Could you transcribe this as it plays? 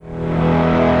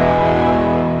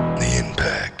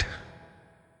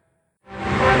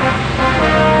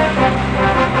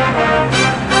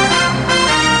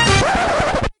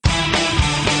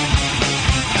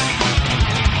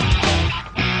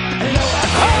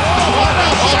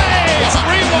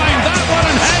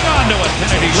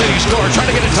score.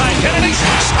 Trying to get it tied. Kennedy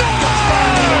scores!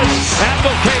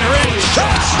 Advocator in.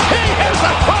 Shots! He hits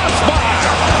the crossbar!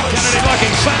 Kennedy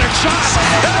looking. Center shot.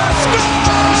 They score!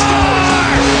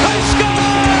 They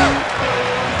score!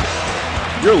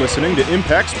 You're listening to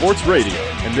Impact Sports Radio,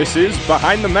 and this is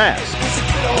Behind the Mask.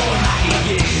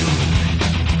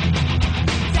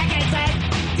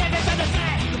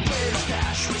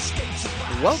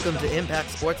 Welcome to Impact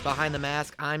Sports Behind the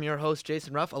Mask. I'm your host,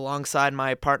 Jason Ruff, alongside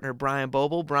my partner, Brian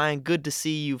Boble. Brian, good to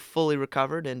see you fully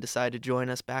recovered and decide to join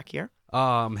us back here. Oh,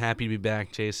 I'm happy to be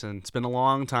back, Jason. It's been a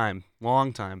long time. A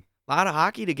lot of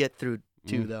hockey to get through,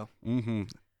 too, though. Mm-hmm.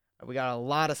 We got a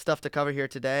lot of stuff to cover here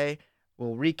today.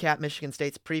 We'll recap Michigan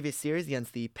State's previous series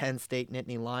against the Penn State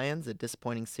Nittany Lions, a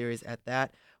disappointing series at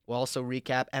that. We'll also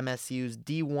recap MSU's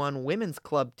D1 Women's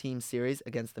Club Team Series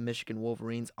against the Michigan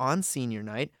Wolverines on senior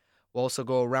night. We'll also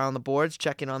go around the boards,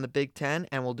 check in on the Big Ten,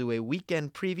 and we'll do a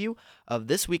weekend preview of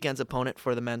this weekend's opponent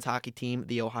for the men's hockey team,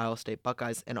 the Ohio State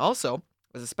Buckeyes. And also,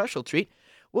 as a special treat,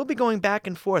 we'll be going back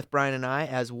and forth, Brian and I,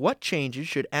 as what changes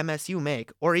should MSU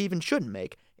make, or even shouldn't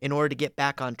make, in order to get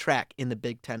back on track in the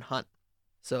Big Ten hunt.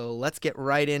 So let's get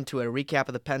right into a recap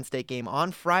of the Penn State game.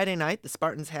 On Friday night, the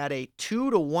Spartans had a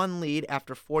 2-1 lead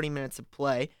after 40 minutes of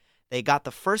play. They got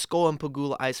the first goal in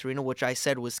Pegula Ice Arena, which I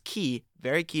said was key,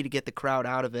 very key to get the crowd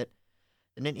out of it.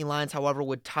 The Nittany Lions, however,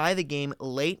 would tie the game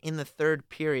late in the third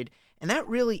period, and that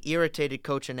really irritated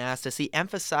Coach Anastas. He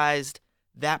emphasized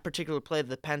that particular play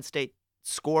that Penn State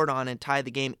scored on and tied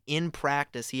the game in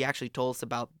practice. He actually told us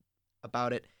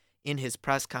about it in his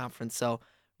press conference. So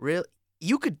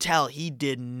you could tell he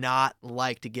did not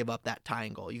like to give up that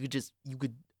tying goal. You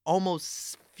could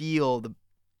almost feel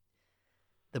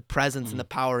the presence and the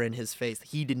power in his face.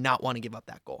 He did not want to give up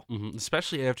that goal. Mm-hmm.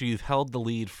 Especially after you've held the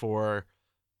lead for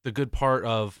the good part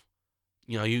of,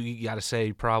 you got to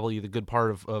say probably the good part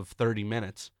of 30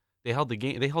 minutes. They held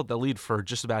the lead for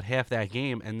just about half that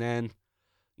game, and then,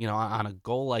 on a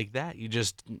goal like that, you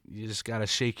just got to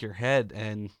shake your head.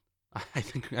 And I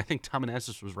think Tom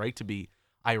Anastas was right to be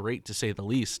irate, to say the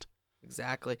least.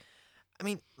 Exactly. I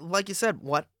mean, like you said,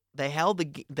 they held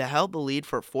the lead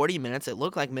for 40 minutes. It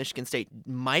looked like Michigan State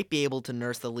might be able to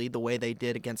nurse the lead the way they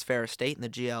did against Ferris State in the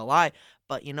GLI.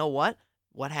 But you know what?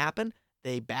 What happened?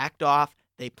 They backed off.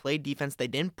 They played defense. They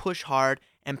didn't push hard.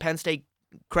 And Penn State,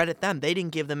 credit them, they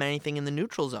didn't give them anything in the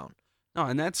neutral zone. No,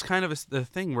 and that's kind of the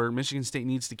thing where Michigan State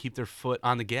needs to keep their foot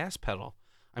on the gas pedal.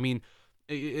 I mean,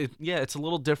 it's a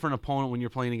little different opponent when you're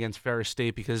playing against Ferris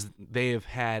State because they have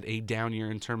had a down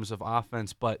year in terms of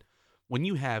offense. But when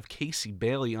you have Casey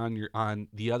Bailey on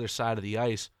the other side of the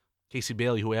ice, Casey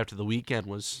Bailey, who after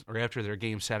their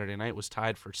game Saturday night was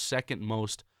tied for second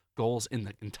most goals in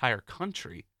the entire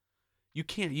country. You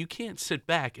can't sit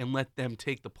back and let them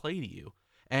take the play to you.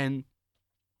 And,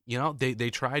 they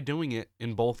tried doing it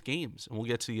in both games. And we'll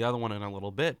get to the other one in a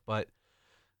little bit. But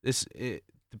the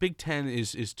Big Ten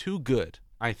is too good.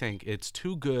 I think it's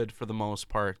too good for the most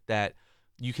part that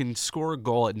you can score a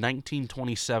goal at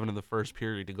 19:27 of the first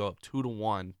period to go up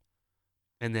 2-1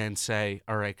 and then say,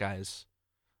 all right, guys,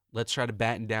 let's try to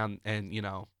batten down and,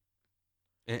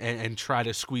 and try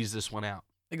to squeeze this one out.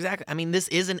 Exactly. I mean, this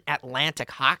isn't Atlantic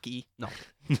hockey. No.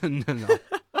 No.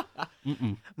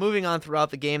 Moving on throughout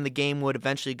the game would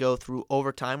eventually go through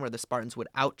overtime where the Spartans would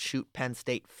outshoot Penn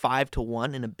State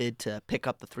 5-1 in a bid to pick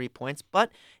up the 3 points,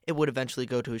 but it would eventually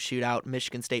go to a shootout.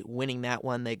 Michigan State winning that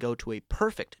one. They go to a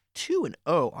perfect 2-0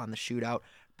 on the shootout.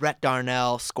 Brett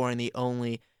Darnell scoring the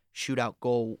only shootout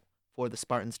goal for the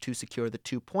Spartans to secure the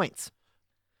 2 points.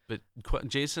 But,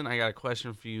 Jason, I got a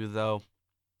question for you, though.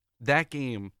 That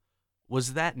game,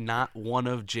 was that not one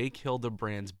of Jake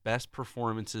Hildebrand's best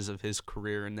performances of his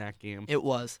career in that game? It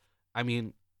was. I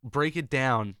mean, break it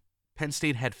down. Penn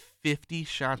State had 50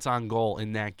 shots on goal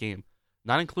in that game,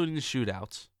 not including the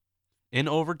shootouts. In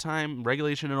overtime,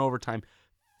 regulation and overtime,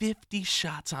 50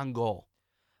 shots on goal.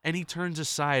 And he turns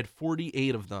aside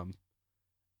 48 of them.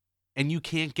 And you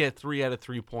can't get 3 out of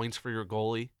 3 points for your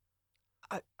goalie?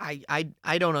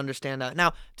 I don't understand that.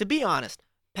 Now, to be honest,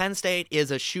 Penn State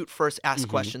is a shoot first, ask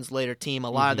questions later team. A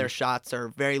lot of their shots are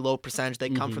very low percentage. They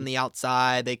come from the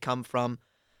outside. They come from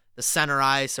the center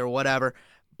ice or whatever.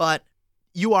 But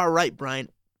you are right, Brian.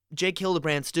 Jake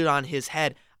Hildebrand stood on his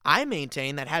head. I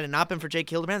maintain that had it not been for Jake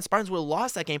Hildebrand, the Spartans would have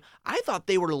lost that game. I thought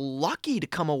they were lucky to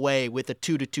come away with a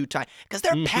 2-2 tie because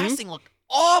their passing looked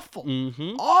awful,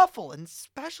 awful, and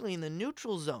especially in the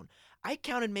neutral zone. I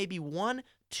counted maybe 1-2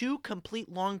 complete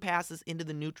long passes into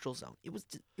the neutral zone. It was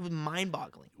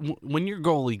mind-boggling. When your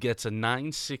goalie gets a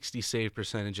 .960 save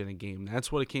percentage in a game,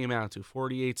 that's what it came out to.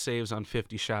 48 saves on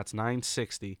 50 shots,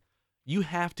 .960. You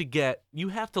have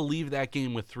to leave that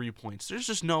game with 3 points. There's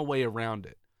just no way around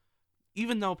it.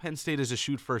 even though Penn State is a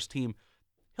shoot-first team,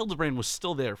 Hildebrand was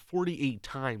still there 48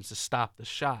 times to stop the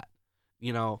shot.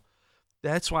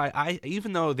 That's why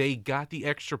even though they got the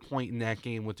extra point in that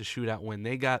game with the shootout win,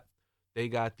 they got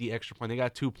the extra point. They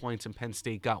got 2 points and Penn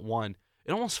State got 1.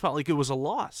 It almost felt like it was a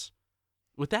loss.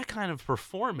 With that kind of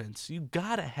performance, you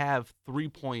got to have 3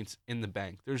 points in the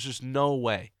bank. There's just no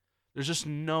way. There's just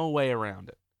no way around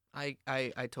it. I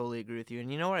totally agree with you.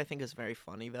 And you know what I think is very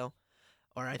funny, though,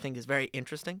 or I think is very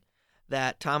interesting?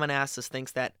 That Tom Anastas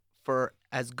thinks that for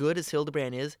as good as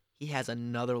Hildebrand is, he has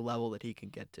another level that he can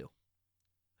get to.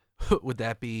 Would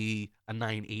that be a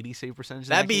 980 save percentage?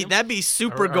 That'd be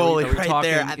super goalie are we right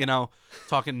talking, there.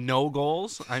 Talking no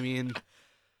goals? I mean,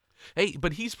 hey,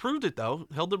 but he's proved it, though.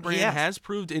 Hildebrand has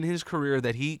proved in his career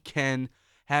that he can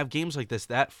have games like this.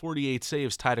 That 48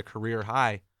 saves tied a career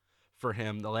high for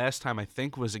him. The last time, I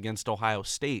think, was against Ohio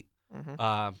State.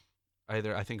 Mm-hmm.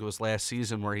 I think it was last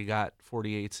season where he got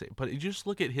 48 saves. But you just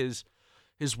look at his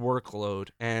workload,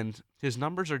 and his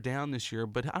numbers are down this year,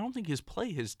 but I don't think his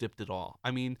play has dipped at all.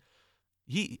 I mean,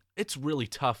 it's really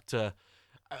tough to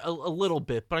a little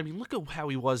bit, but I mean, look at how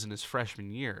he was in his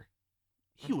freshman year.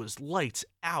 He was lights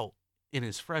out in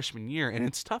his freshman year, and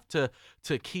it's tough to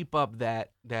keep up that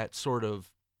sort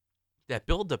of that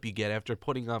buildup you get after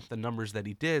putting up the numbers that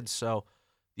he did. So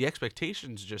the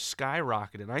expectations just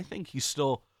skyrocketed, and I think he's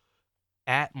still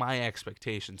at my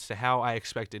expectations to how I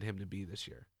expected him to be this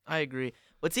year. I agree.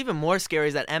 What's even more scary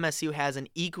is that MSU has an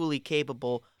equally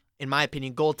capable, in my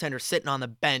opinion, goaltender sitting on the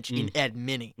bench in Ed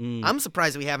Minnie. I'm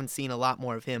surprised we haven't seen a lot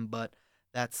more of him, but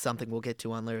that's something we'll get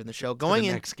to on later in the show.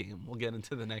 Next game. We'll get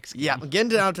into the next game. Yeah, we're getting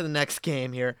down to the next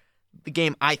game here. The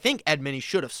game I think Ed Minnie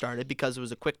should have started because it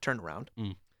was a quick turnaround.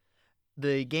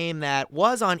 The game that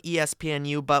was on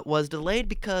ESPNU but was delayed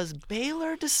because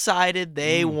Baylor decided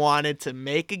they wanted to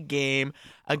make a game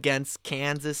against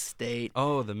Kansas State.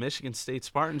 Oh, the Michigan State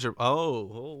Spartans are.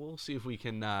 We'll see if we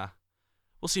can.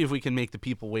 We'll see if we can make the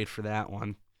people wait for that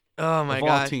one. Oh my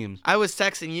God! Teams. I was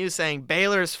texting you saying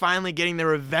Baylor is finally getting their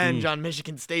revenge on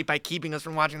Michigan State by keeping us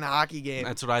from watching the hockey game.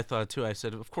 That's what I thought too. I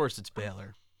said, of course it's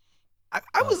Baylor.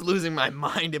 I was losing my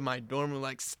mind in my dorm room,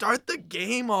 like, start the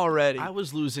game already. I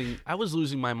was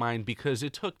losing my mind because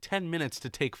it took 10 minutes to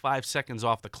take 5 seconds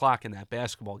off the clock in that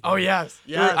basketball game. Oh, yes.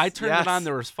 I turned it on.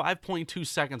 There was 5.2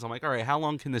 seconds. I'm like, all right, how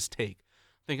long can this take?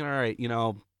 Thinking, all right,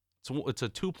 it's a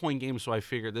 2-point game, so I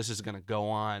figured this is going to go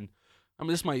on. I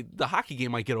mean, the hockey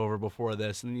game might get over before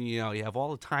this. And, you have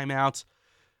all the timeouts.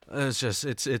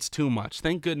 It's too much.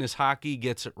 Thank goodness hockey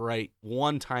gets it right.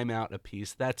 1 timeout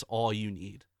apiece. That's all you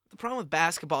need. The problem with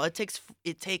basketball, it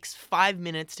takes 5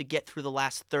 minutes to get through the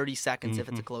last 30 seconds if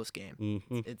it's a close game.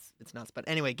 It's nuts. But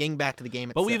anyway, getting back to the game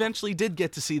itself. But we eventually did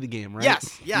get to see the game, right?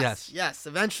 Yes.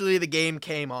 Eventually the game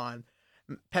came on.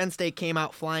 Penn State came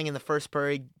out flying in the first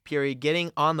period,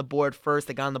 getting on the board first.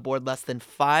 They got on the board less than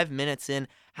 5 minutes in.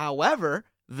 However,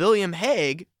 William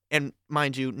Hague, and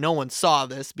mind you, no one saw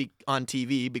this on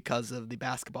TV because of the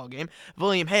basketball game,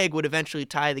 William Hague would eventually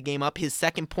tie the game up, his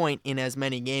second point in as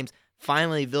many games.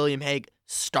 Finally, William Hague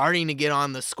starting to get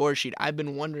on the score sheet. I've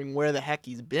been wondering where the heck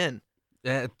he's been.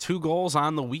 2 goals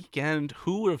on the weekend.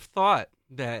 Who would have thought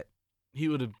that he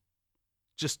would have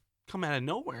just come out of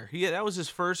nowhere? That was his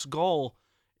first goal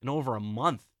in over a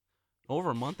month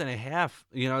and a half.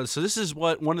 So this is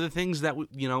one of the things that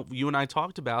you and I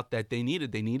talked about that they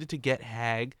needed. They needed to get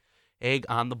Hague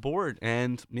on the board,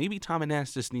 and maybe Tom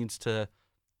Anastas needs to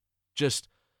just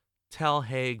tell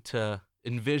Hague to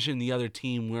envision the other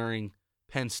team wearing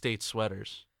Penn State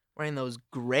sweaters. Wearing those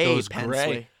gray Penn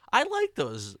State. I like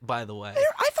those, by the way.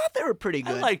 I thought they were pretty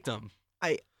good. I liked them.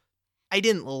 I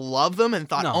didn't love them and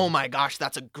thought, oh my gosh,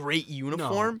 that's a great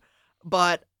uniform. No.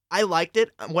 But I liked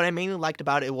it. What I mainly liked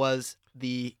about it was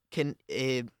they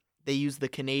used the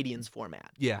Canadians format.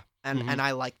 Yeah. And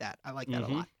I like that. I like that a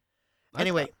lot.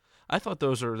 Anyway. I thought they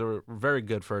were very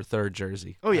good for a third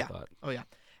jersey. Oh, yeah.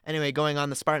 Anyway, going on,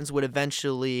 the Spartans would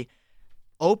eventually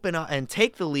open up and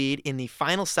take the lead in the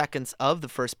final seconds of the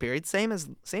first period, same as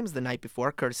the night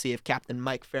before, courtesy of Captain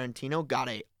Mike Ferrantino. Got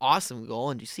a awesome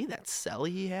goal, and did you see that celly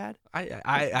he had?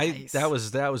 Nice. That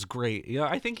was great.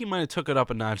 I think he might have took it up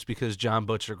a notch because John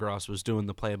Butcher-Gross was doing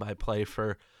the play-by-play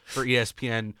for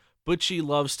ESPN. Butchie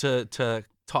loves to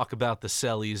talk about the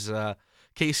cellies.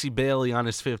 Casey Bailey on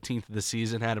his 15th of the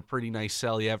season had a pretty nice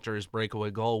celly after his breakaway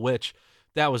goal, which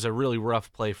that was a really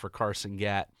rough play for Carson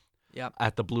Gatt. Yep.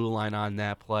 At the blue line on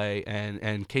that play,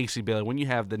 and Casey Bailey, when you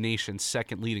have the nation's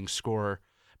second leading scorer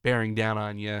bearing down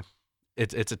on you,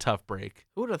 it's a tough break.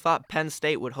 Who would have thought Penn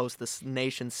State would host the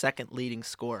nation's second leading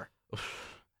scorer?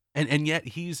 And yet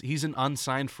he's an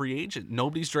unsigned free agent.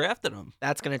 Nobody's drafted him.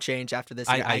 That's going to change after this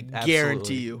year. I absolutely.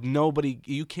 guarantee you.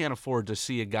 You can't afford to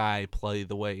see a guy play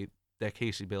the way that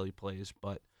Casey Bailey plays.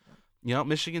 But,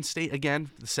 Michigan State,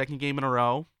 again, the second game in a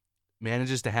row,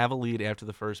 manages to have a lead after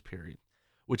the first period,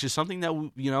 which is something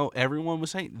that, everyone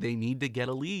was saying they need to get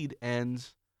a lead. And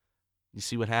you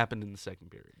see what happened in the second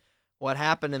period. What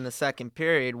happened in the second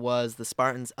period was the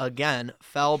Spartans, again,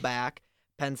 fell back.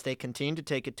 Penn State continued to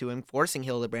take it to him, forcing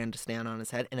Hildebrand to stand on his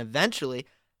head. And eventually,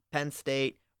 Penn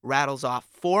State rattles off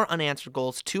 4 unanswered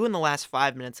goals, 2 in the last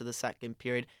 5 minutes of the second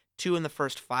period, 2 in the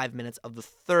first 5 minutes of the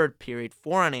third period,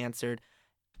 4 unanswered.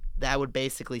 That would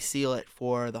basically seal it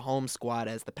for the home squad,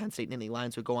 as the Penn State Nittany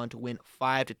Lions would go on to win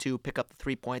 5-2, pick up the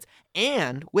 3 points,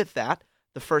 and with that,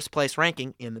 the first place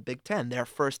ranking in the Big Ten, their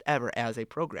first ever as a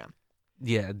program.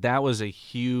 Yeah, that was a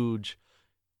huge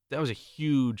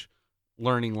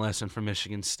learning lesson for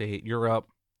Michigan State. You're up.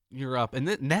 And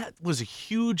that was a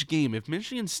huge game. If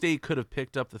Michigan State could have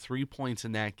picked up the 3 points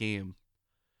in that game,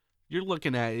 you're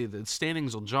looking at the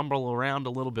standings will jumble around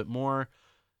a little bit more.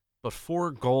 But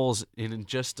 4 goals in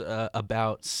just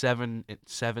about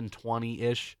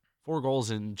 7:20-ish, 4 goals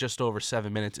in just over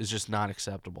 7 minutes is just not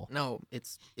acceptable. No,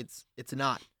 it's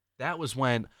not. That was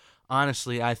when,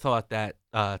 honestly, I thought that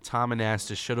Tom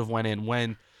Anastas should have went in.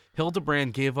 When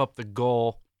Hildebrand gave up the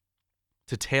goal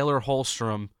to Taylor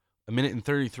Holstrom a minute and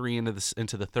 33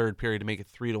 into the third period to make it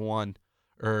 3-1,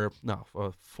 or no,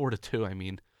 4-2. I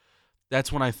mean,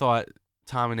 that's when I thought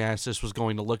Tom Anastas was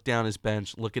going to look down his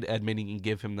bench, look at Edmonton, and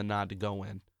give him the nod to go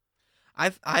in.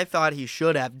 I thought he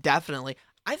should have, definitely.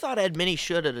 I thought Edmonton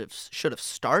should have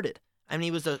started. I mean,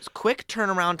 he was a quick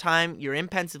turnaround time. You're in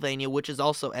Pennsylvania, which is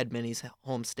also Edmonton's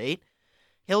home state.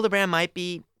 Hildebrand might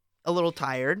be a little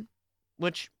tired,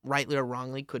 which rightly or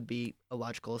wrongly could be a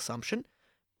logical assumption.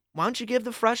 Why don't you give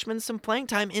the freshman some playing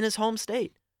time in his home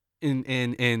state? In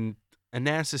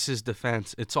Anastas'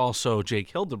 defense, it's also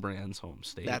Jake Hildebrand's home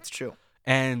state. That's true.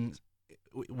 And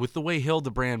with the way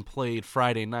Hildebrand played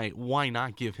Friday night, why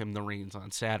not give him the reins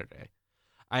on Saturday?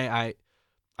 I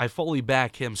fully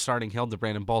back him starting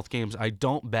Hildebrand in both games. I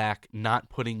don't back not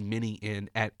putting Minnie in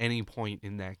at any point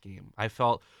in that game. I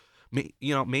felt,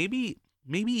 maybe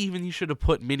even you should have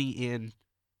put Minnie in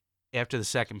after the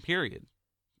second period.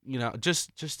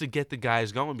 Just to get the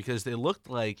guys going, because they looked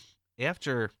like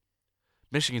after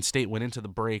Michigan State went into the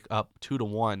break up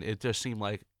 2-1, it just seemed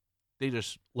like they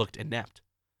just looked inept.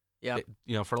 Yeah.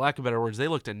 For lack of better words, they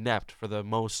looked inept for the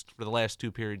last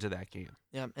 2 periods of that game.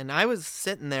 Yeah, and I was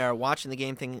sitting there watching the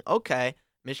game thinking, okay,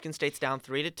 Michigan State's down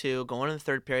 3-2, going in the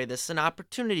third period. This is an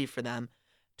opportunity for them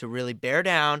to really bear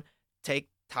down,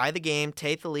 tie the game,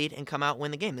 take the lead, and come out and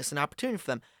win the game. This is an opportunity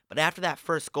for them. But after that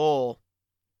first goal,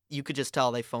 you could just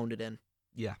tell they phoned it in.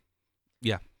 Yeah.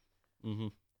 Mm-hmm.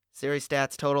 Series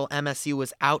stats total, MSU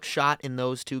was outshot in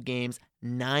those 2 games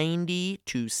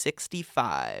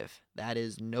 90-65. That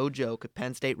is no joke.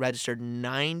 Penn State registered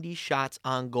 90 shots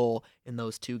on goal in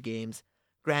those 2 games.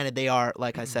 Granted, they are,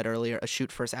 like I said earlier, a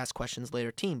shoot first, ask questions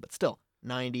later team, but still,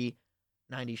 90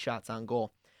 shots on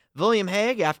goal. William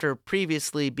Hague, after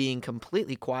previously being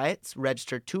completely quiet,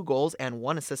 registered 2 goals and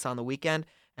 1 assist on the weekend.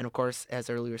 And of course, as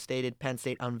earlier stated, Penn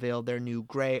State unveiled their new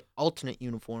gray alternate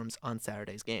uniforms on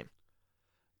Saturday's game.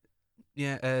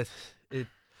 Yeah,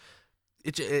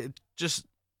 it just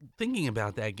thinking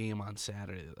about that game on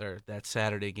Saturday, or that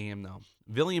Saturday game though.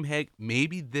 William Hague,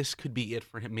 maybe this could be it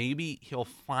for him. Maybe he'll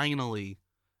finally,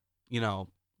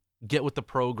 get with the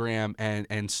program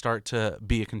and start to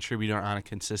be a contributor on a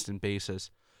consistent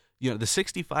basis. The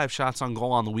 65 shots on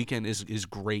goal on the weekend is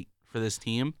great for this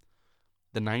team.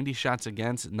 The 90 shots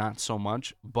against, not so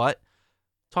much. But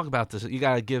talk about this. You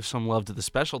got to give some love to the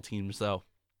special teams, though.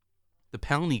 The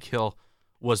penalty kill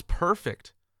was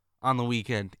perfect on the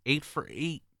weekend. 8 for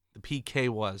 8, the PK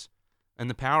was. And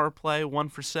the power play, 1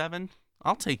 for 7.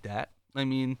 I'll take that. I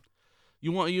mean,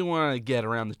 you want to get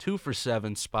around the 2 for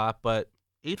 7 spot, but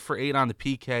 8 for 8 on the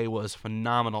PK was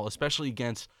phenomenal, especially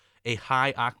against a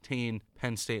high-octane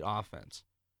Penn State offense.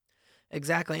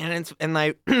 Exactly, and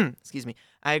I excuse me.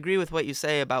 I agree with what you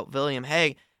say about William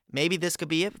Hague. Maybe this could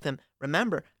be it with him.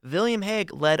 Remember, William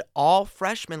Hague led all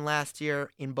freshmen last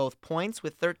year in both points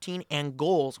with 13 and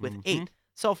goals with 8.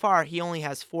 So far, he only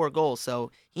has 4 goals,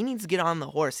 so he needs to get on the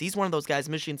horse. He's one of those guys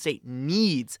Michigan State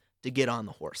needs to get on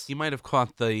the horse. He might have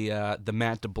caught the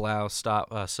Matt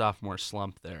DeBlau sophomore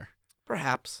slump there.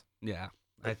 Perhaps. Yeah.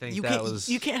 I think you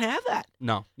can't have that.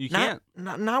 No, you can't.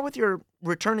 Not with your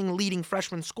returning leading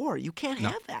freshman score. You can't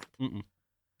have that. Mm-mm.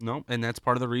 No, and that's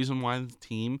part of the reason why the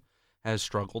team has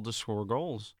struggled to score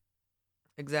goals.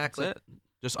 Exactly. That's it.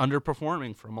 Just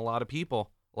underperforming from a lot of people,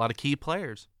 a lot of key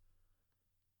players.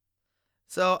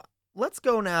 So let's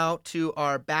go now to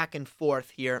our back and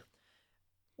forth here.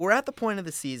 We're at the point of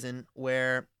the season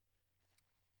where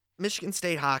Michigan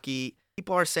State hockey,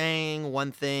 people are saying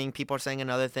one thing, people are saying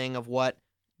another thing of what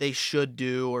they should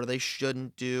do or they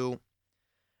shouldn't do.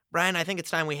 Brian, I think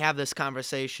it's time we have this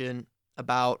conversation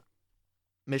about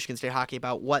Michigan State hockey,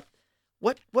 about what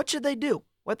should they do?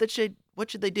 What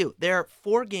should they do? They're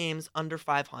 4 games under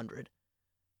 500.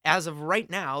 As of right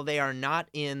now, they are not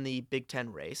in the Big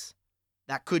Ten race.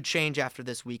 That could change after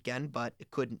this weekend, but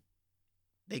it couldn't.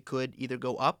 They could either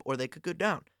go up or they could go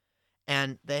down.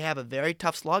 And they have a very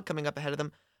tough slog coming up ahead of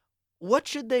them. What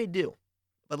should they do?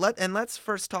 Let's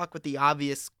first talk with the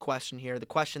obvious question here, the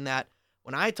question that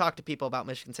when I talk to people about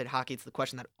Michigan State hockey, it's the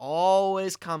question that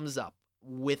always comes up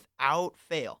without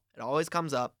fail. It always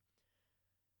comes up.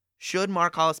 Should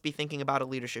Mark Hollis be thinking about a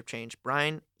leadership change?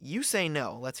 Brian, you say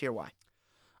no. Let's hear why.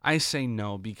 I say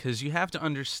no because you have to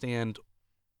understand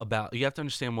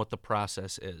what the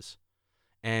process is.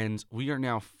 And we are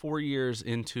now 4 years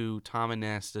into Tom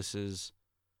Anastas's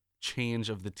change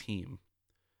of the team.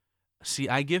 See,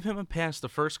 I give him a pass the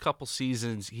first couple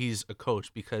seasons he's a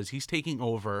coach because he's taking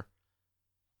over.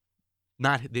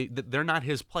 They're not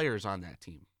his players on that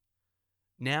team.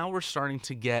 Now we're starting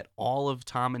to get all of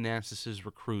Tom Anastas's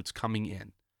recruits coming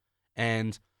in.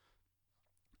 And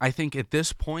I think at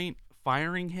this point,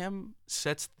 firing him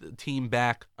sets the team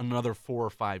back another 4 or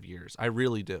 5 years. I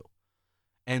really do.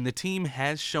 And the team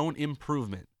has shown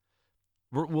improvement.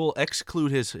 We'll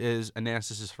exclude his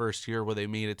Anastas's first year where they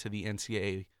made it to the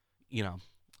NCAA,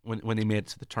 when they made it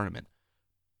to the tournament.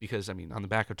 Because, I mean, on the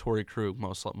back of Torrey Krug,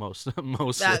 mostly.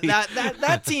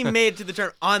 That team made it to the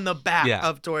tournament on the back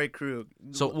of Torrey Krug.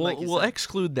 So we'll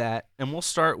exclude that, and we'll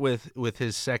start with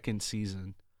his second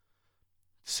season.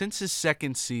 Since his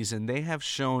second season, they have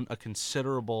shown a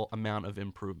considerable amount of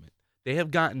improvement. They have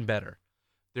gotten better.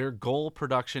 Their goal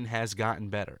production has gotten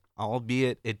better,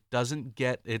 albeit it doesn't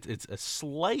get it's a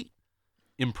slight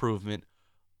improvement,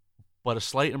 but a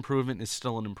slight improvement is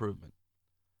still an improvement.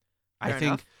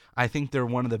 I think they're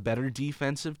one of the better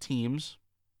defensive teams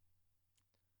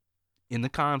in the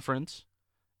conference,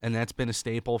 and that's been a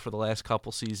staple for the last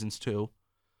couple seasons too.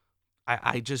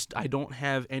 I don't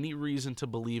have any reason to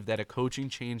believe that a coaching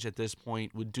change at this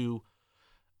point would do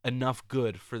enough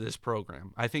good for this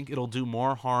program. I think it'll do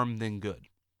more harm than good.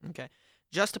 Okay.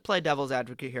 Just to play devil's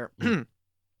advocate here,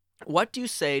 what do you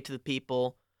say to the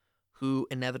people who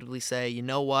inevitably say, you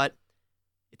know what,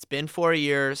 it's been 4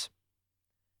 years,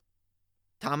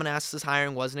 Tom Anastas'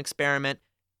 hiring was an experiment,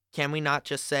 can we not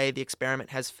just say the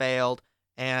experiment has failed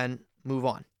and move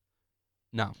on?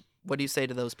 No. What do you say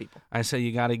to those people? I say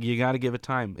you gotta give it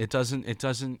time. It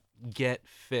doesn't get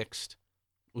fixed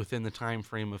within the time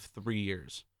frame of 3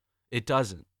 years. It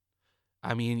doesn't.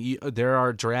 I mean, there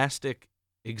are drastic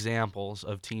examples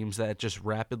of teams that just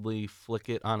rapidly flick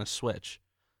it on a switch,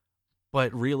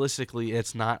 but realistically,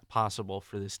 it's not possible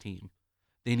for this team.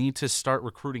 They need to start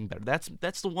recruiting better.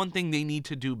 That's the one thing they need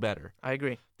to do better. I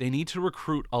agree. They need to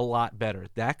recruit a lot better.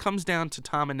 That comes down to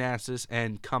Tom Anastas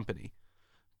and company,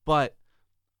 but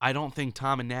I don't think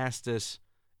Tom Anastas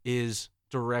is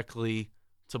directly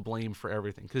to blame for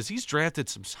everything because he's drafted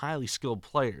some highly skilled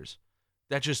players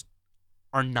that just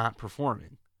are not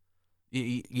performing.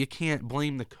 You can't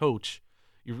blame the coach.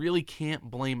 You really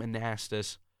can't blame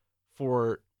Anastas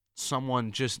for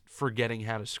someone just forgetting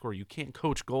how to score. You can't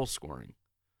coach goal scoring.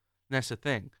 And that's the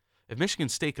thing. If Michigan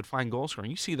State could find goal scoring,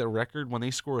 you see their record when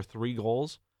they score 3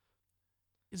 goals.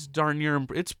 It's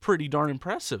pretty darn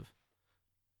impressive.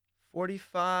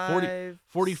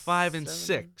 45 and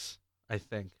 6, I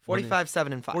think. 45,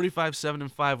 7 and 5. 45, 7 and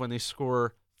 5 when they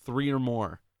score 3 or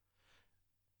more.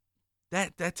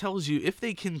 That tells you if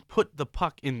they can put the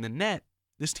puck in the net,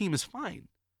 this team is fine.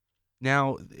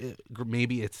 Now,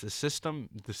 maybe it's the system.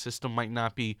 The system might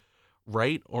not be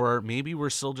right, or maybe we're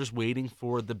still just waiting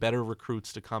for the better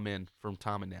recruits to come in from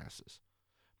Tom Anastas.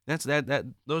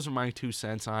 Those are my 2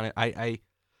 cents on it. I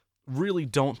really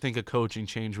don't think a coaching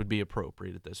change would be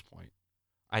appropriate at this point.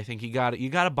 I think you got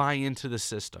to buy into the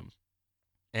system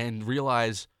and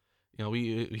realize,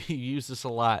 we use this a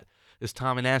lot. As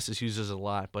Tom Anastas uses a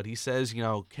lot, but he says,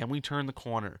 can we turn the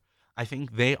corner? I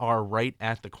think they are right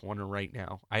at the corner right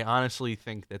now. I honestly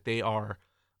think that they are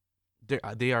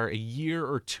a year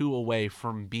or 2 away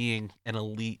from being an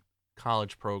elite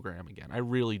college program again. I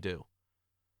really do.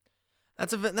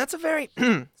 That's a very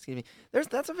excuse me.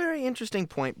 That's a very interesting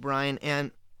point, Brian,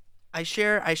 and I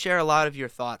share a lot of your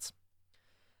thoughts.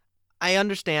 I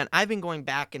understand. I've been going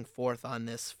back and forth on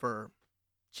this for,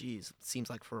 it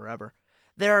seems like forever.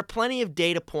 There are plenty of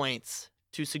data points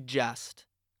to suggest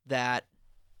that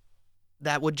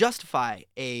that would justify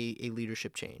a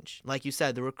leadership change. Like you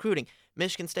said, the recruiting.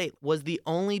 Michigan State was the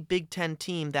only Big Ten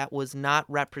team that was not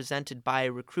represented by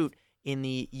a recruit in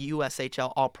the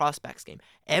USHL All Prospects game.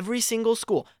 Every single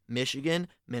school, Michigan,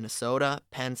 Minnesota,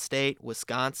 Penn State,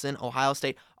 Wisconsin, Ohio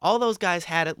State, all those guys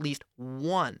had at least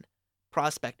one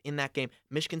prospect in that game.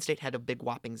 Michigan State had a big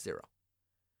whopping 0.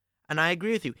 And I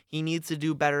agree with you. He needs to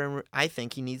do better. I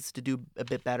think he needs to do a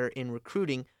bit better in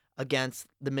recruiting against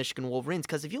the Michigan Wolverines.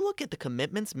 Because if you look at the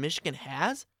commitments Michigan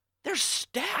has, they're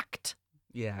stacked.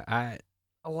 Yeah,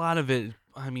 a lot of it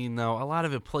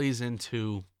plays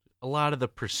into a lot of the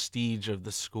prestige of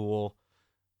the school.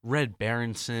 Red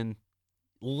Berenson,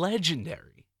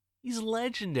 legendary. He's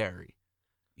legendary.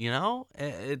 You know,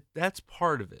 that's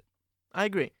part of it. I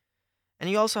agree. And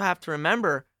you also have to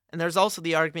remember, and there's also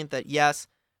the argument that, yes,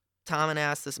 Tom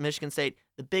Anastas, Michigan State,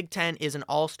 the Big Ten is an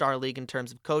all-star league in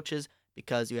terms of coaches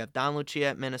because you have Don Lucia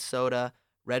at Minnesota,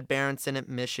 Red Berenson at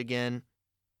Michigan,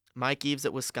 Mike Eves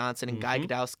at Wisconsin, and Guy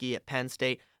Godowski at Penn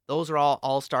State. Those are all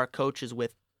all-star coaches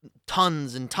with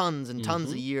tons and tons and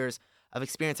tons of years of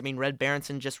experience. I mean, Red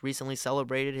Berenson just recently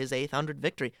celebrated his 800th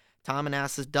victory. Tom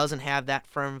Anastas doesn't have that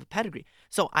firm of a pedigree.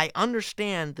 So I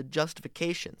understand the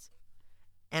justifications.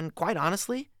 And quite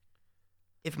honestly,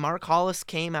 if Mark Hollis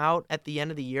came out at the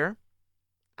end of the year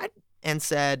and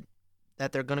said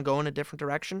that they're going to go in a different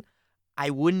direction, I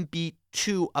wouldn't be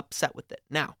too upset with it.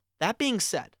 Now, that being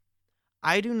said,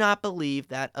 I do not believe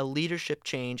that a leadership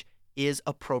change is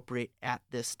appropriate at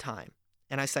this time.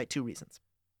 And I cite 2 reasons.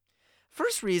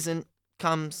 First reason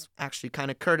comes actually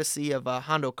kind of courtesy of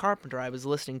Hondo Carpenter. I was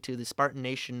listening to the Spartan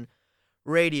Nation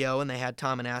radio, and they had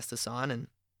Tom Anastas on, and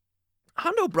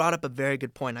Hondo brought up a very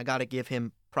good point. I got to give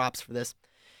him props for this.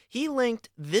 He linked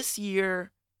this year's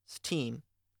team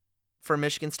for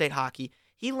Michigan State hockey,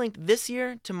 he linked this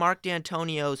year to Mark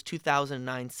D'Antonio's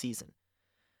 2009 season,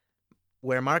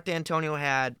 where Mark D'Antonio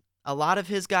had a lot of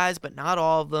his guys, but not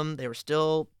all of them. They were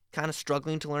still kind of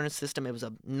struggling to learn a system. It was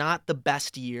not the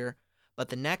best year, but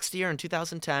the next year in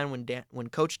 2010, when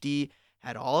Coach D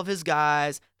had all of his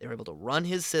guys, they were able to run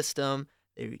his system.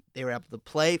 They were able to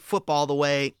play football the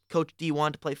way Coach D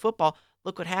wanted to play football.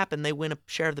 Look what happened. They win a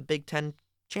share of the Big Ten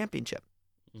championship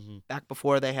back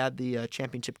before they had the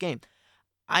championship game.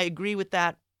 I agree with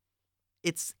that.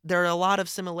 There are a lot of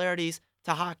similarities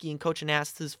to hockey in Coach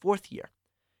Anastas' 4th year.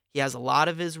 He has a lot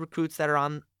of his recruits that are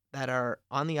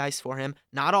on the ice for him.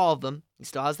 Not all of them. He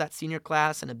still has that senior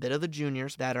class and a bit of the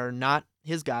juniors that are not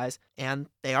his guys, and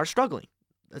they are struggling.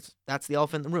 That's the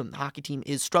elephant in the room. The hockey team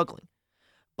is struggling.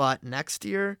 But next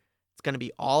year, it's going to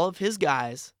be all of his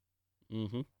guys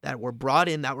that were brought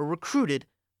in, that were recruited.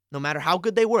 No matter how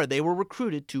good they were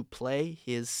recruited to play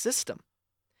his system.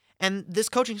 And this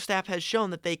coaching staff has shown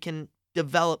that they can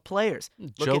develop players.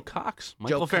 Joe Cox,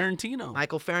 Michael Ferrantino.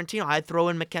 Michael Ferrantino. I'd throw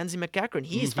in Mackenzie McEachern.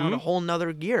 He's found a whole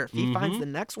nother gear. If he finds the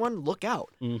next one, look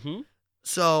out.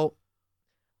 So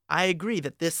I agree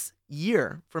that this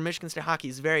year for Michigan State hockey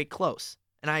is very close.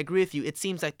 And I agree with you. It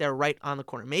seems like they're right on the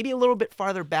corner. Maybe a little bit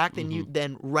farther back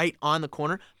than right on the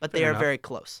corner, but they are very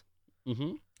close.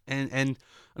 And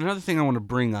another thing I want to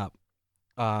bring up,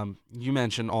 you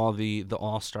mentioned all the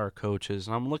all-star coaches,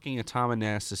 and I'm looking at Tom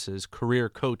Anastas' career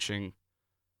coaching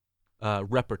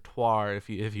repertoire, if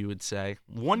you would say.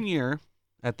 1 year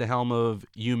at the helm of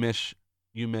University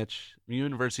of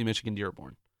Michigan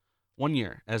Dearborn. 1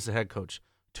 year as the head coach.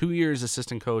 2 years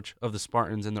assistant coach of the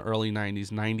Spartans in the early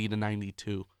 90s, 90 to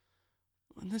 92.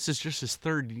 And this is just his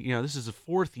this is the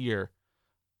 4th year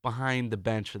behind the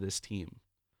bench of this team.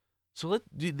 So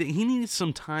he needs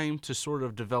some time to sort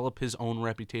of develop his own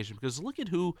reputation, because look at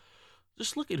who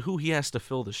he has to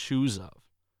fill the shoes of.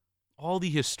 All the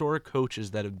historic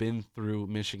coaches that have been through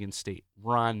Michigan State,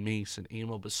 Ron Mason,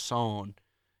 Emil Basson,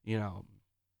 you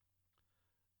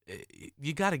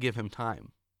got to give him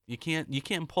time. You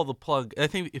can't pull the plug. I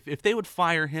think if they would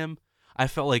fire him, I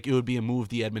felt like it would be a move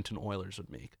the Edmonton Oilers would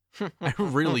make. I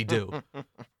really do.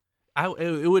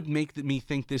 It would make me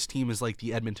think this team is like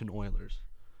the Edmonton Oilers.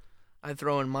 I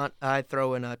throw in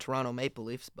Toronto Maple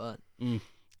Leafs, but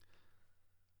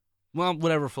well,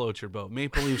 whatever floats your boat.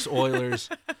 Maple Leafs, Oilers.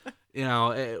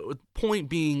 Point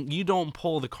being, you don't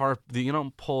pull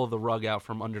the rug out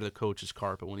from under the coach's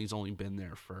carpet when he's only been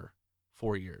there for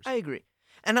 4 years. I agree,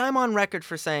 and I'm on record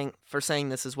for saying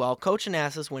this as well. Coach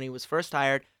Anastas, when he was first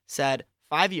hired, said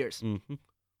 5 years.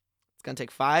 It's going to take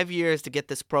 5 years to get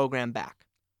this program back.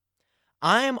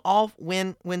 I am all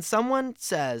when someone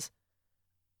says,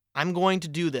 I'm going to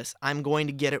do this, I'm going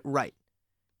to get it right.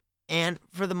 And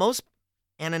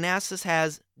Anastas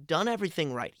has done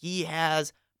everything right. He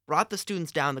has brought the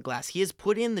students down the glass. He has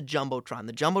put in the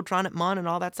Jumbotron at Munn and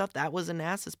all that stuff. That was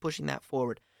Onassis pushing that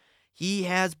forward. He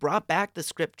has brought back the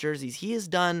script jerseys. He has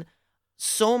done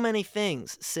so many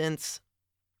things since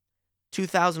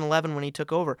 2011 when he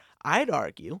took over. I'd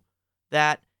argue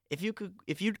that if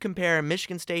you'd compare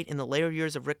Michigan State in the later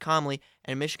years of Rick Comley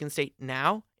and Michigan State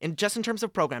now, and just in terms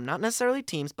of program, not necessarily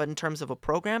teams, but in terms of a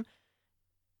program,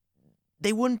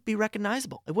 they wouldn't be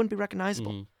recognizable. It wouldn't be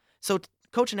recognizable. Mm-hmm. So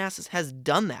Coach Onassis has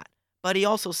done that, but he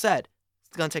also said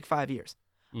it's going to take 5 years.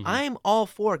 Mm-hmm. I'm all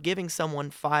for giving someone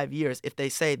 5 years if they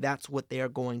say that's what they are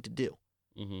going to do.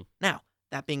 Mm-hmm. Now,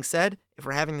 that being said, if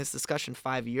we're having this discussion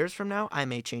 5 years from now, I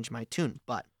may change my tune,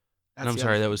 but that's And I'm the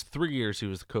sorry, other that thing. was 3 years he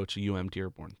was the coach of UM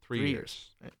Dearborn. 3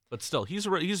 years. Right. But still, he's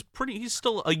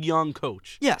still a young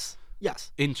coach Yes.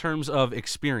 in terms of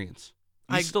experience.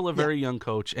 He's still a very young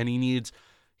coach, and he needs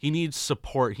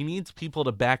support. He needs people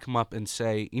to back him up and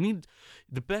say,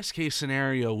 the best case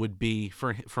scenario would be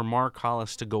for Mark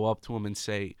Hollis to go up to him and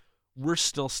say, we're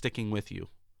still sticking with you.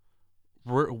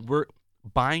 We're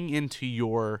buying into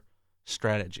your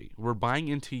strategy. We're buying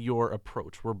into your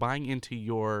approach. We're buying into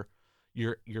your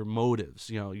motives,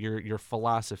 your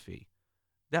philosophy.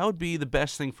 That would be the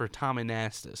best thing for Tom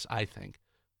Onassis, I think.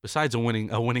 Besides a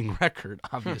winning record,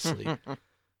 obviously.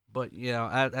 But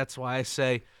that's why I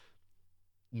say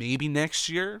maybe next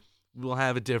year we'll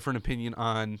have a different opinion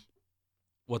on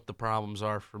what the problems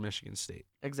are for Michigan State.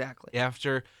 Exactly.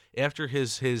 After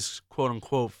his quote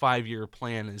unquote 5-year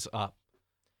plan is up,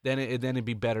 then it'd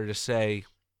be better to say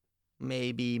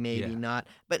Maybe not.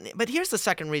 But here's the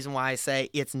second reason why I say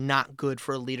it's not good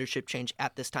for a leadership change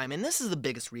at this time, and this is the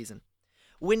biggest reason.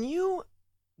 When you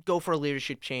go for a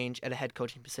leadership change at a head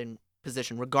coaching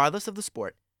position, regardless of the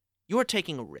sport, you are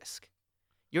taking a risk.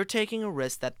 You're taking a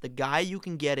risk that the guy you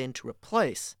can get in to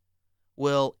replace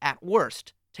will, at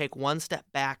worst, take 1 step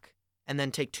back and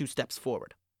then take 2 steps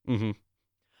forward. Mm-hmm.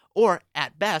 Or,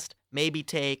 at best, maybe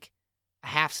take a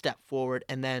half step forward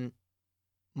and then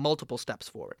multiple steps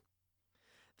forward.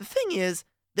 The thing is,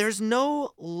 there's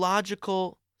no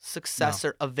logical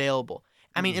successor available.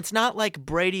 I mean, it's not like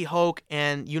Brady Hoke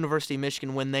and University of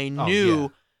Michigan when they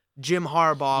knew Jim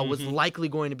Harbaugh was likely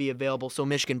going to be available, so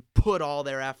Michigan put all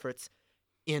their efforts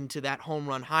into that home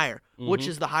run hire, which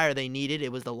is the hire they needed.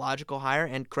 It was the logical hire,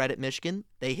 and credit Michigan,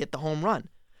 they hit the home run.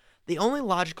 The only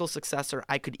logical successor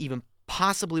I could even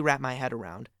possibly wrap my head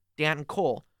around, Danton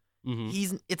Cole,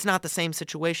 it's not the same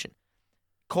situation.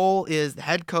 Cole is the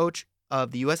head coach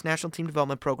of the U.S. National Team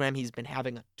Development Program. He's been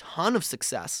having a ton of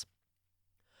success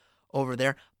over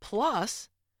there. Plus,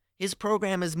 his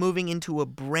program is moving into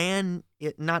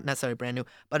not necessarily brand new,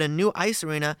 but a new ice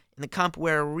arena in the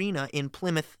Compware Arena in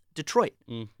Plymouth, Detroit.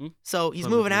 Mm-hmm. So he's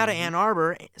moving out of Ann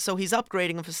Arbor, so he's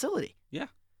upgrading a facility. Yeah.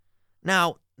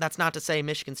 Now, that's not to say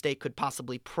Michigan State could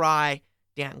possibly pry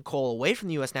Danton Cole away from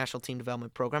the U.S. National Team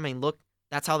Development Program. I mean, look,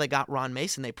 that's how they got Ron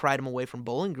Mason. They pried him away from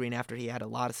Bowling Green after he had a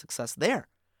lot of success there.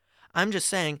 I'm just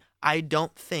saying, I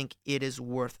don't think it is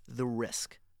worth the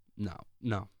risk.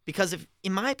 No. Because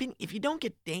in my opinion, if you don't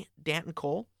get Danton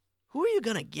Cole, who are you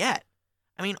going to get?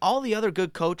 I mean, all the other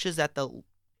good coaches at the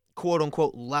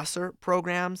quote-unquote lesser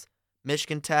programs,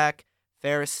 Michigan Tech,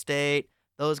 Ferris State,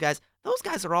 those guys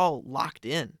are all locked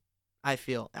in, I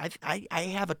feel. I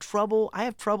have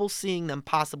trouble seeing them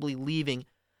possibly leaving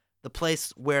the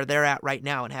place where they're at right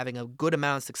now and having a good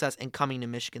amount of success and coming to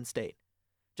Michigan State.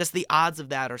 Just the odds of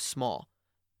that are small.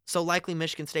 So likely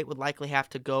Michigan State would likely have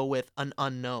to go with an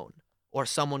unknown or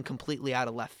someone completely out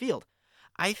of left field.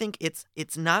 I think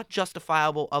it's not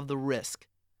justifiable of the risk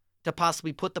to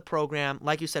possibly put the program,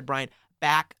 like you said, Brian,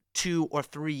 back 2 or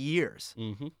 3 years.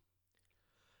 Mm-hmm.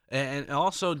 And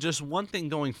also, just one thing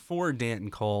going forward,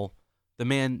 Danton Cole, the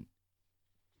man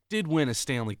did win a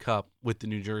Stanley Cup with the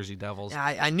New Jersey Devils. Yeah,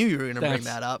 I knew you were going to bring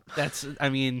that up.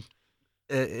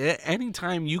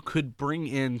 Anytime you could bring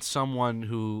in someone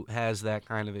who has that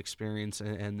kind of experience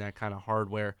and that kind of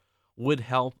hardware would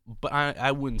help, but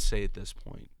I wouldn't say at this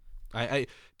point. I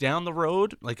down the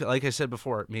road, like I said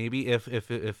before, maybe if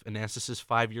Onassis'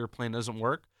 5-year plan doesn't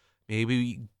work,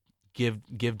 maybe give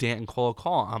Danton Cole a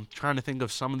call. I'm trying to think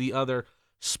of some of the other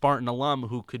Spartan alum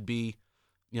who could be,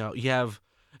 you have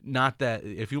not that,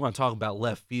 if you want to talk about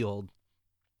left field,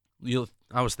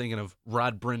 I was thinking of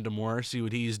Rod Brindamore, see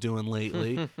what he's doing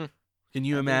lately. Can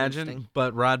you imagine?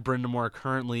 But Rod Brindamore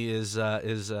currently is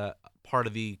part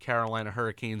of the Carolina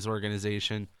Hurricanes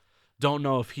organization. Don't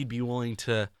know if he'd be willing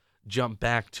to jump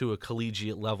back to a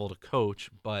collegiate level to coach,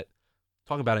 but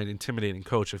talk about an intimidating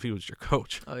coach if he was your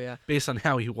coach. Oh, yeah. Based on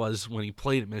how he was when he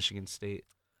played at Michigan State.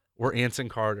 Or Anson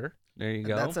Carter. There you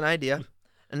go. That's an idea.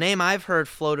 A name I've heard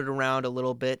floated around a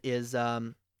little bit is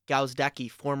Gauzdecki,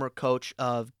 former coach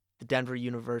of the Denver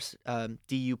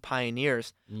DU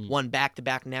Pioneers, won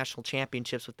back-to-back national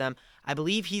championships with them. I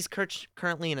believe he's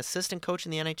currently an assistant coach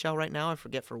in the NHL right now. I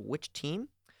forget for which team.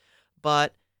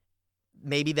 But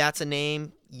maybe that's a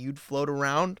name you'd float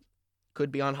around.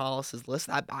 Could be on Hollis's list.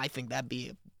 I think that'd be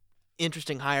an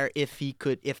interesting hire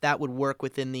if that would work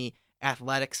within the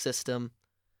athletic system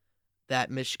that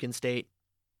Michigan State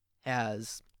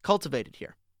has cultivated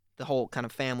here. The whole kind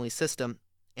of family system.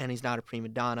 And he's not a prima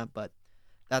donna, but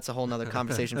that's a whole nother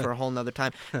conversation for a whole nother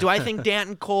time. Do I think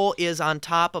Danton Cole is on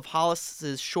top of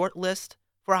Hollis's short list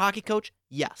for a hockey coach?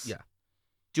 Yes. Yeah.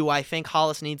 Do I think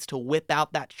Hollis needs to whip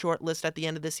out that short list at the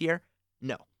end of this year?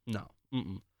 No. No.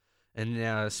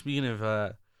 And speaking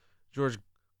of George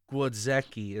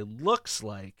Gwozdecki, it looks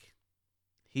like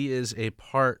he is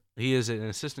an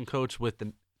assistant coach with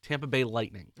the Tampa Bay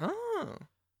Lightning. Oh,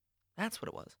 that's what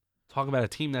it was. Talk about a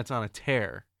team that's on a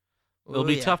tear. It'll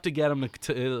be tough to get them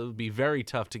it'll be very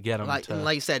tough to get them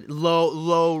like you said,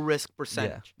 low risk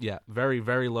percentage. Yeah, very,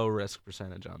 very low risk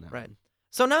percentage on that. Right. One.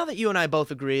 So now that you and I both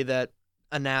agree that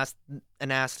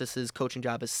Anastas's coaching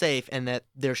job is safe and that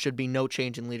there should be no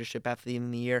change in leadership after the end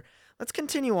of the year, let's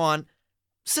continue on.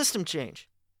 System change.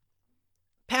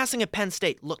 Passing at Penn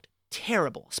State looked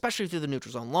terrible, especially through the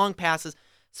neutral zone. Long passes.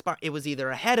 It was either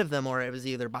ahead of them or it was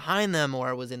either behind them or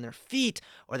it was in their feet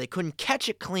or they couldn't catch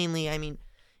it cleanly. I mean,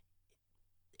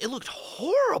 it looked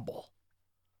horrible.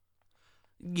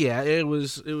 Yeah, it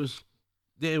was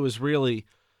really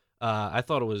I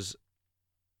thought it was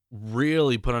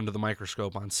really put under the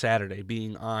microscope on Saturday,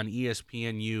 being on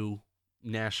ESPNU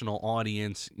national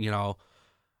audience.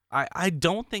 I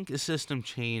don't think a system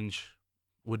change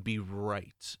would be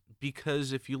right,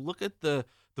 because if you look at the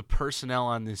personnel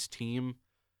on this team,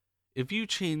 if you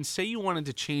say you wanted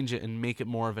to change it and make it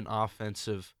more of an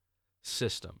offensive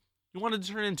system, you wanted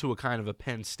to turn into a kind of a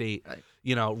Penn State,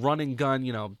 run and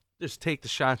gun, just take the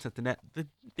shots at the net.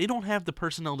 They don't have the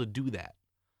personnel to do that.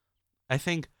 I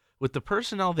think with the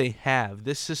personnel they have,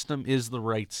 this system is the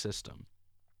right system.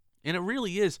 And it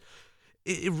really is.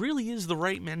 It really is the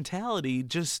right mentality.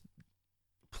 Just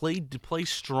play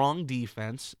strong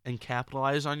defense and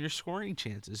capitalize on your scoring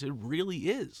chances. It really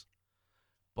is.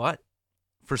 But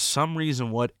for some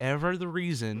reason, whatever the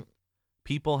reason,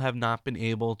 people have not been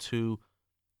able to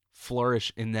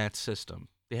flourish in that system.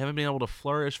 They haven't been able to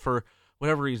flourish for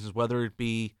whatever reasons, whether it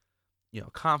be,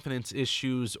 confidence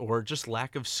issues or just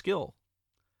lack of skill.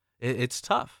 It's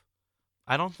tough.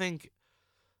 I don't think,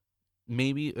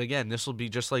 maybe, again, this will be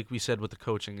just like we said with the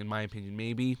coaching, in my opinion.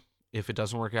 Maybe if it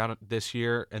doesn't work out this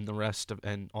year and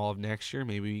and all of next year,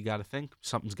 maybe you got to think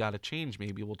something's got to change.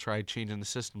 Maybe we'll try changing the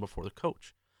system before the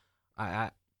coach.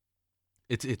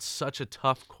 It's such a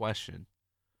tough question.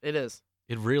 It is.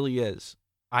 It really is.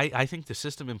 I think the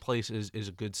system in place is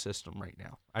a good system right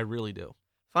now. I really do.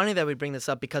 Funny that we bring this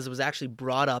up because it was actually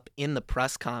brought up in the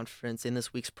press conference, in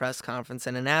this week's press conference,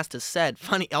 and Anastas said,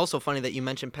 also funny that you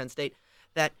mentioned Penn State,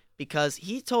 that because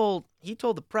he told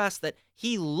the press that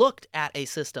he looked at a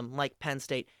system like Penn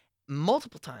State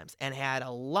multiple times and had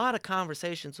a lot of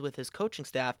conversations with his coaching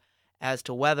staff as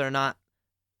to whether or not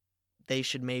they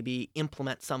should maybe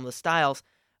implement some of the styles.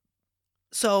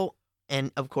 So,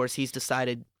 and of course, he's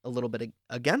decided a little bit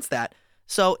against that.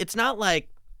 So it's not like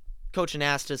Coach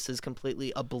Anastas is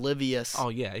completely oblivious to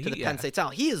the Penn State style.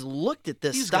 He has looked at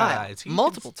this style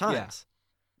multiple times.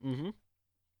 Yeah. Mm-hmm.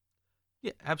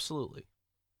 Yeah, absolutely.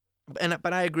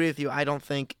 But I agree with you. I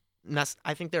think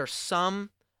there are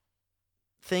some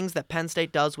things that Penn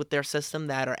State does with their system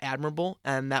that are admirable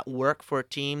and that work for a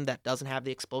team that doesn't have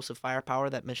the explosive firepower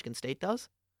that Michigan State does.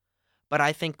 But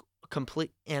I think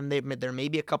there may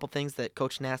be a couple things that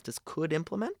Coach Anastas could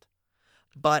implement.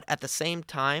 But at the same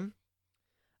time,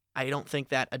 I don't think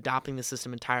that adopting the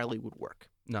system entirely would work.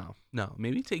 No.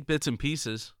 Maybe take bits and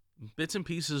pieces. Bits and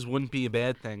pieces wouldn't be a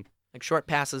bad thing. Like short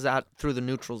passes out through the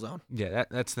neutral zone. Yeah,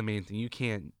 that's the main thing. You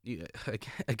can't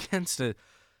against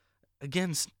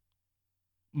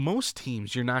most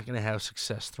teams, you're not going to have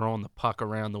success throwing the puck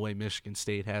around the way Michigan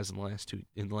State has in the last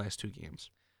two games.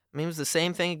 I mean, it was the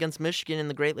same thing against Michigan in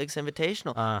the Great Lakes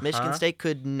Invitational. Uh-huh. Michigan State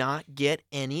could not get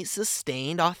any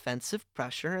sustained offensive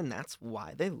pressure, and that's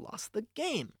why they lost the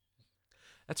game.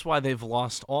 That's why they've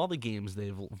lost all the games.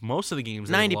 Most of the games.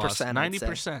 90%.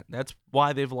 90%. That's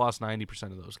why they've lost 90%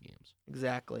 of those games.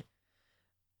 Exactly.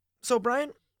 So,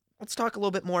 Brian, let's talk a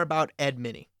little bit more about Ed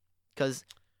Minnie, because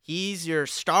he's your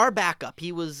star backup.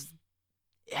 He was,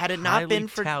 had it not been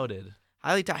for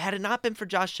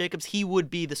Josh Jacobs, he would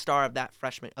be the star of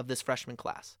this freshman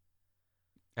class.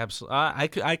 Absolutely,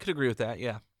 I could agree with that.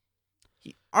 Yeah,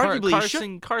 he arguably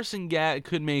Carson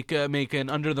could make an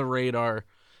under the radar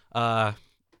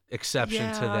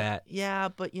exception to that. Yeah,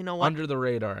 but you know what? Under the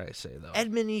radar, I say, though.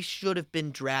 Edmondson should have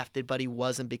been drafted, but he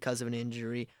wasn't because of an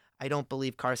injury. I don't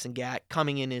believe Carson Gatt,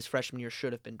 coming in his freshman year,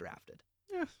 should have been drafted.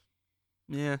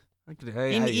 Yeah.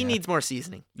 He needs more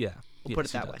seasoning. Yeah. We'll put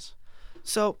it that way.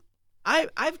 So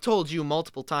I've told you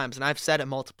multiple times, and I've said it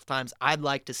multiple times, I'd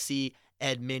like to see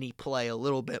Ed Minnie play a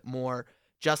little bit more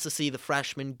just to see the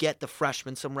freshmen, get the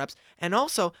freshmen some reps, and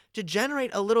also to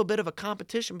generate a little bit of a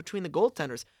competition between the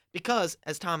goaltenders. Because,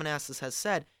 as Tom Anastas has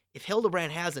said, if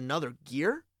Hildebrand has another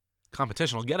gear,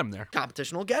 competition will get him there.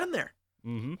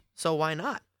 Mm-hmm. So why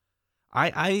not?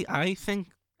 I think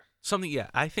something. Yeah,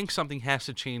 I think something has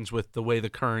to change with the way the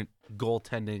current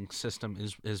goaltending system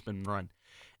has been run.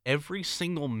 Every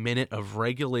single minute of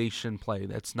regulation play,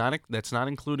 that's not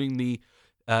including the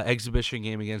exhibition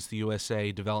game against the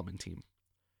USA development team.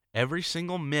 Every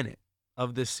single minute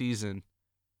of this season,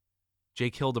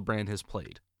 Jake Hildebrand has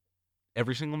played.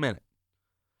 Every single minute.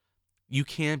 You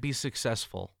can't be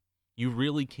successful. You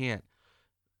really can't.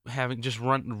 Having just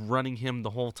running him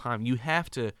the whole time. You have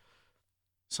to.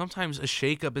 Sometimes a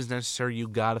shakeup is necessary. You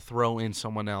got to throw in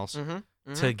someone else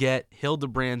to get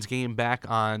Hildebrand's game back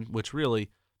on. Which really,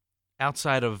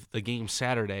 outside of the game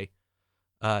Saturday,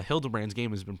 Hildebrand's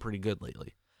game has been pretty good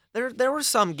lately. There were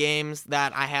some games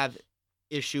that I have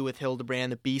issue with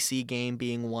Hildebrand, the BC game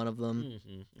being one of them.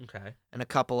 Mm-hmm. Okay. And a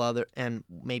couple other, and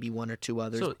maybe one or two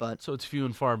others. So it's few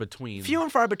and far between. Few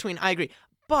and far between, I agree.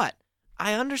 But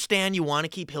I understand you want to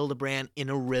keep Hildebrand in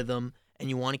a rhythm, and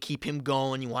you want to keep him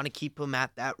going. You want to keep him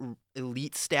at that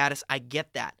elite status. I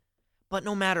get that. But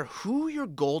no matter who your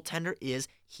goaltender is,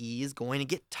 he is going to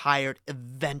get tired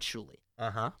eventually.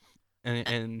 Uh-huh.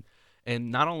 And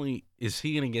not only is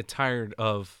he going to get tired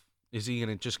of, is he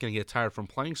just going to get tired from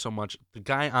playing so much? The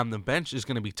guy on the bench is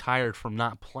going to be tired from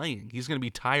not playing. He's going to be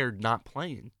tired not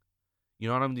playing. You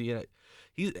know what I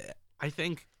mean? I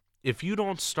think if you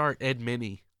don't start Ed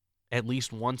Minnie at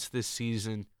least once this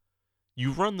season,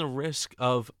 you run the risk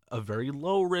of a very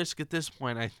low risk at this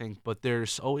point, I think, but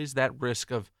there's always that risk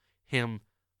of him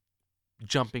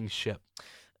jumping ship.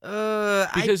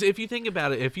 Because if you think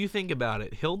about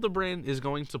it, Hildebrand is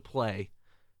going to play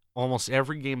almost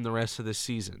every game the rest of this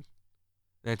season.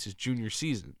 That's his junior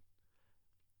season.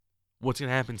 What's going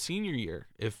to happen senior year?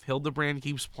 If Hildebrand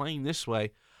keeps playing this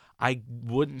way, I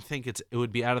wouldn't think it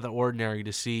would be out of the ordinary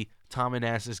to see Tom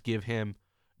Anastas give him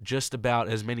just about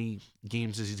as many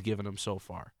games as he's given him so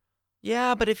far.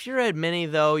 Yeah, but if you're Ed Minnie,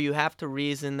 though, you have to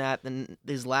reason that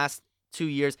his last 2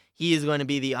 years, he is going to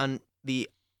be the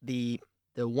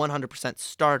 100%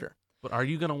 starter. But are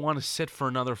you going to want to sit for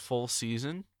another full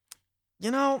season? You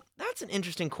know, that's an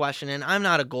interesting question, and I'm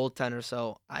not a goaltender,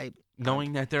 so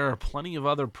knowing that there are plenty of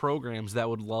other programs that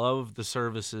would love the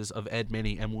services of Ed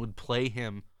Minnie and would play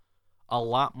him a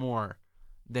lot more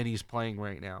than he's playing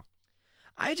right now.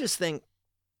 I just think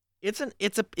it's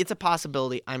a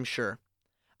possibility, I'm sure.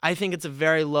 I think it's a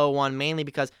very low one, mainly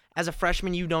because as a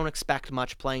freshman, you don't expect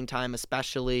much playing time,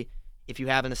 especially if you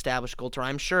have an established goaltender.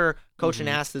 I'm sure Coach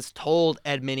Anastas told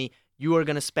Ed Minnie, you are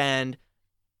going to spend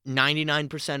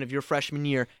 99% of your freshman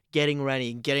year getting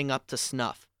ready, getting up to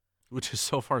snuff. Which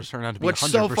so far has turned out to be 100%. Which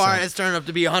so far has turned out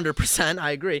to be 100%, I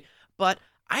agree. But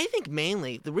I think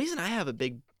mainly, the reason I have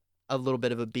a little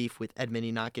bit of a beef with Ed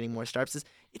Minnie not getting more starts is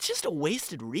it's just a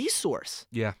wasted resource.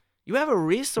 Yeah. You have a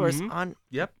resource on...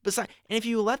 Yep. And if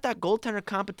you let that goaltender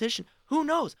competition, who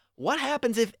knows? What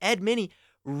happens if Ed Minnie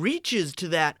reaches to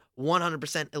that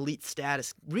 100% elite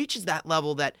status, reaches that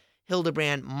level that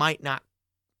Hildebrand might not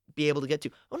be able to get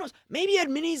to? Who knows? Maybe Ed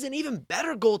Minnie's an even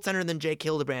better goaltender than Jake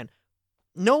Hildebrand.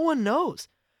 No one knows.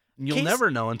 You'll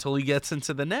never know until he gets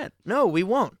into the net. No, we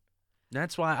won't.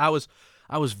 That's why I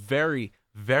was very,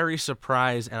 very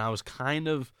surprised, and I was kind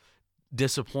of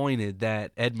disappointed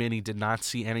that Ed Minnie did not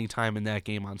see any time in that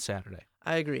game on Saturday.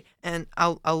 I agree. And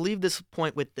I'll leave this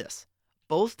point with this.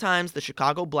 Both times the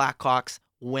Chicago Blackhawks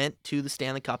went to the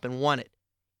Stanley Cup and won it,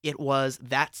 it was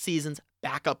that season's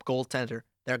backup goaltender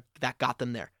that got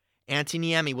them there. Antti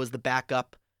Niemi was the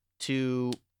backup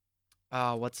to,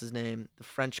 what's his name? The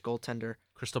French goaltender.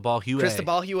 Cristobal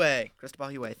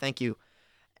Huet, thank you.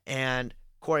 And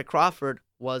Corey Crawford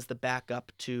was the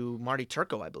backup to Marty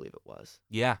Turco, I believe it was.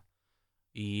 Yeah.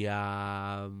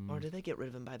 Yeah. Or did they get rid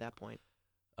of him by that point?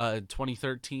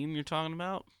 2013 you're talking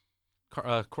about?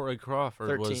 Corey Crawford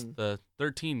 13. was the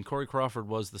 13. Corey Crawford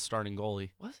was the starting goalie.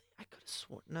 Was he? I could have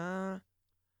sworn. Nah.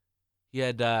 He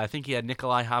had, I think he had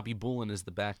Nikolai Hoppy-Bulin as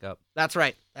the backup. That's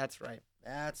right.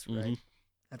 Mm-hmm.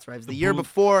 That's right. It was the year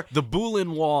before. The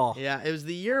Bulin Wall. Yeah, it was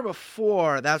the year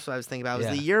before. That's what I was thinking about. It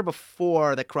was the year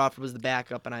before that Crawford was the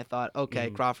backup, and I thought, okay,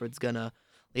 Crawford's going to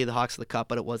lead the Hawks to the cup,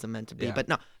 but it wasn't meant to be. Yeah. But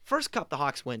no, first cup the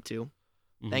Hawks went to.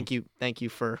 Mhm. Thank you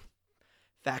for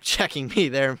fact checking me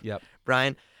there, Yep.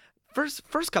 Brian.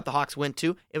 First cup the Hawks went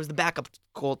to, it was the backup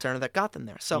Cole Turner that got them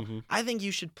there. So Mhm. I think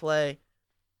you should play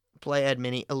Ed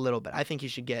Minnie a little bit. I think you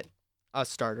should get a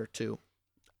starter too.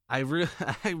 I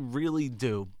really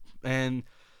do. And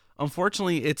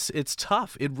unfortunately, it's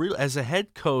tough. As a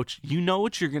head coach, you know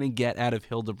what you're going to get out of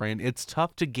Hildebrand. It's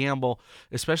tough to gamble,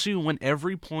 especially when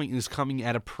every point is coming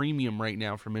at a premium right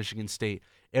now for Michigan State.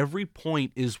 Every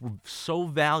point is so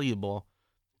valuable.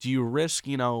 Do you risk,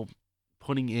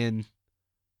 putting in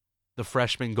the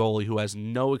freshman goalie who has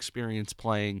no experience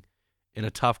playing in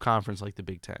a tough conference like the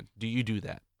Big Ten? Do you do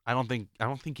that? I don't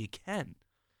think you can.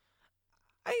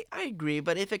 I agree,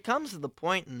 but if it comes to the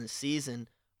point in the season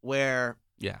where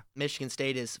Yeah. Michigan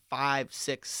State is 5,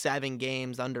 6, 7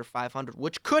 games under 500,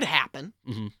 which could happen.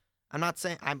 Mm-hmm. I'm not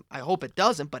saying I hope it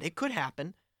doesn't, but it could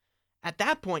happen. At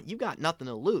that point, you got nothing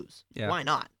to lose. Yeah. Why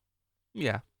not?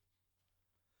 Yeah.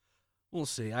 We'll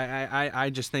see. I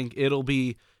just think it'll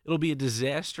be a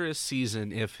disastrous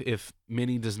season if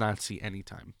Minnie does not see any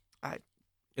time.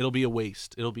 It'll be a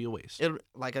waste.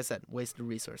 Like I said, wasted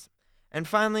resource. And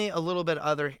finally, a little bit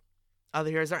other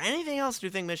here. Is there anything else do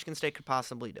you think Michigan State could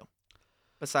possibly do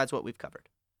besides what we've covered?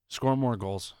 Score more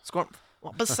goals.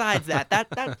 Well, besides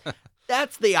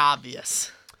that's the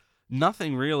obvious.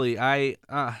 Nothing really.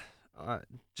 That's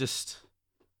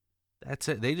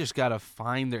it. They just got to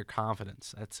find their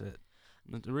confidence. That's it.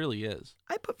 It really is.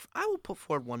 I will put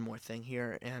forward one more thing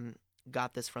here, and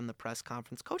got this from the press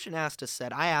conference. Coach Anastas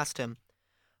said, I asked him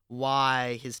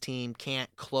why his team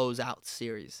can't close out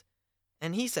series,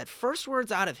 and he said first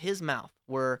words out of his mouth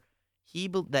were he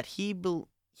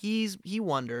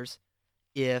wonders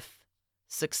if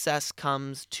success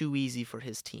comes too easy for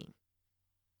his team.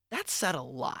 That said a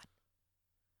lot.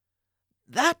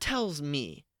 That tells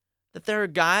me that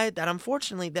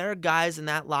unfortunately there are guys in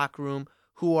that locker room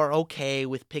who are okay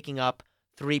with picking up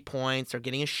 3 points or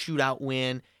getting a shootout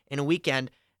win in a weekend.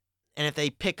 And if they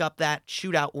pick up that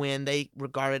shootout win, they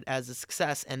regard it as a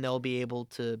success and they'll be able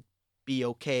to be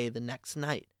okay the next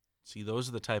night. See, those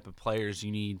are the type of players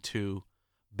you need to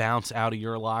bounce out of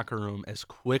your locker room as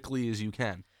quickly as you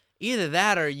can. Either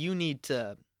that or you need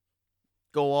to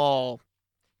go all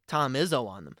Tom Izzo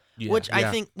on them,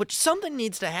 which something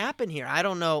needs to happen here. I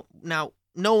don't know. Now,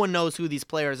 no one knows who these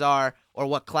players are or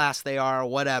what class they are or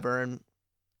whatever. And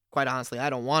quite honestly, I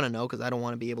don't want to know because I don't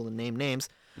want to be able to name names.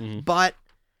 Mm-hmm. But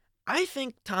I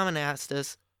think Tom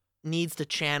Anastas needs to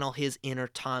channel his inner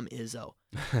Tom Izzo.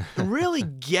 Really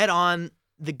get on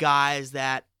the guys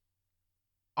that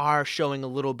are showing a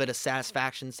little bit of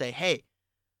satisfaction. Say, hey,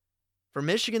 for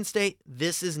Michigan State,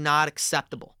 this is not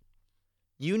acceptable.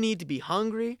 You need to be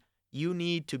hungry. You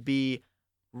need to be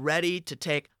ready to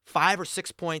take 5 or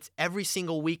 6 points every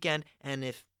single weekend. And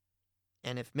if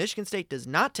Michigan State does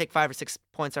not take 5 or 6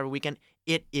 points every weekend,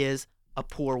 it is a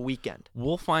poor weekend.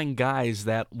 We'll find guys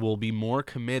that will be more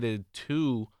committed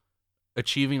to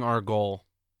achieving our goal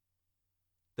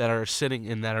that are sitting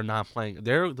and that are not playing.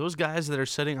 Those guys that are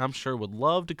sitting, I'm sure, would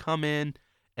love to come in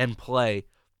and play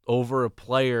over a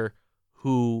player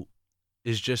who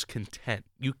is just content.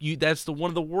 That's one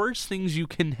of the worst things you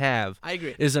can have. I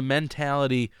agree. Is a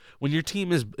mentality when your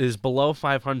team is below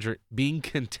 500, being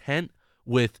content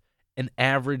with an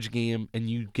average game and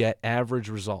you get average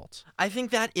results. I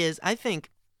think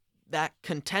that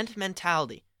content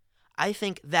mentality, I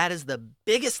think that is the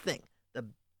biggest thing,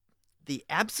 the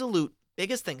absolute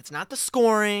biggest thing. It's not the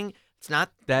scoring. It's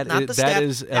not the stats. That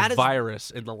is a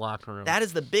virus in the locker room. That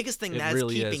is the biggest thing that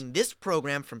really is keeping this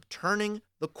program from turning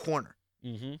the corner.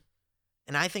 Mm-hmm.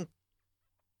 And I think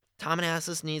Tom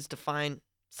Anastas needs to find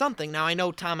something. Now, I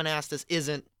know Tom Anastas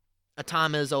isn't a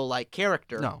Tom Izzo-like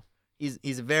character. No.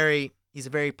 He's a very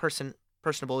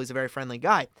personable, he's a very friendly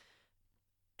guy.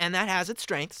 And that has its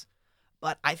strengths.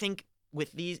 But I think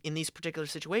in these particular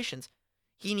situations,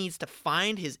 he needs to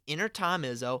find his inner Tom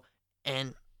Izzo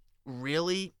and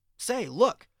really say,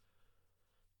 look,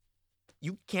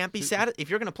 you can't be satisfied. If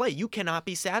you're going to play, you cannot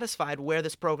be satisfied where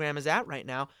this program is at right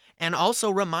now. And also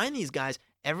remind these guys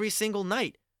every single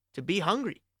night to be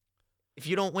hungry. If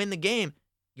you don't win the game,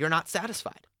 you're not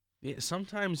satisfied. Yeah,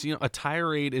 sometimes, a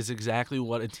tirade is exactly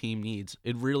what a team needs.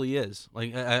 It really is.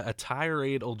 Like a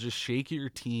tirade will just shake your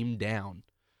team down.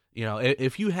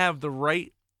 If you have the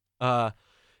right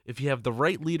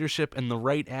leadership and the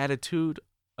right attitude,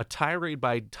 a tirade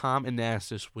by Tom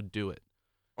Anastas would do it.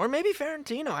 Or maybe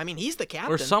Ferentino. I mean, he's the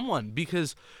captain. Or someone,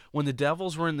 because when the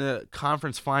Devils were in the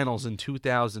conference finals in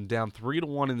 2000, down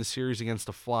 3-1 in the series against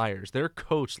the Flyers, their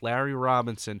coach, Larry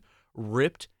Robinson,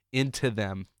 ripped into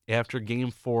them after Game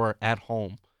 4 at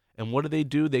home. And what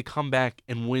do? They come back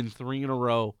and win 3 in a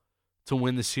row to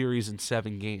win the series in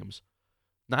 7 games.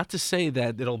 Not to say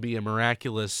that it'll be a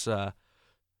miraculous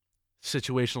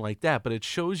situation like that, but it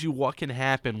shows you what can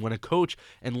happen when a coach,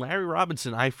 and Larry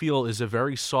Robinson, I feel, is a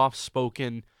very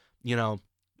soft-spoken,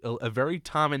 a very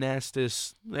Tom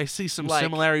Anastas. I see some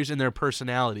similarities in their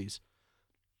personalities.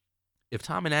 If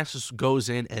Tom Anastas goes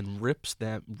in and rips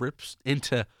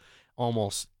into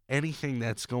almost anything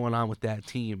that's going on with that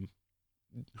team,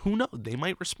 who knows? They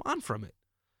might respond from it.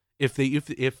 If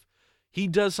he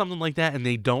does something like that and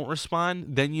they don't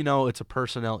respond, then it's a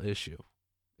personnel issue.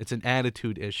 It's an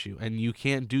attitude issue, and you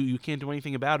can't do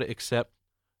anything about it except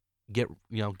get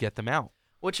them out.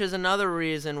 Which is another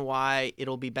reason why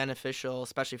it'll be beneficial,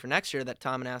 especially for next year, that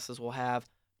Tom Anastas will have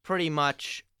pretty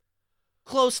much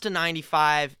close to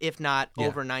 95, if not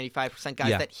over 95% guys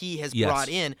that he has brought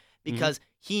in, because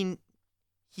he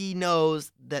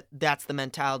knows that that's the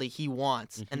mentality he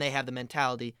wants, and they have the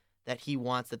mentality that he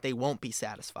wants, that they won't be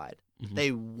satisfied.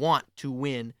 They want to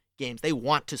win games. They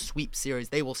want to sweep series.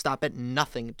 They will stop at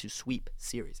nothing to sweep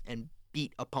series and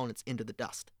beat opponents into the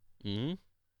dust. They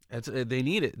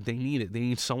need it. They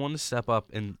need someone to step up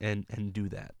and do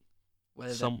that.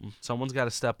 Someone's got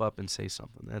to step up and say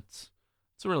something. It's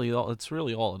really all it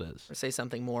is. Or say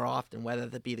something more often, whether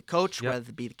that be the coach, whether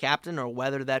that be the captain, or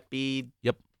whether that be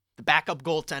the backup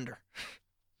goaltender.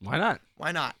 Why not?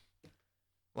 Why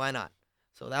not?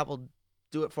 So that will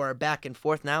do it for our back and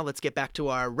forth. Now let's get back to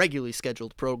our regularly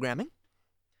scheduled programming.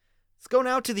 Let's go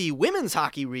now to the women's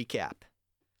hockey recap.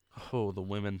 Oh, the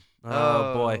women.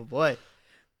 Oh boy.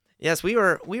 Yes, we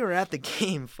were at the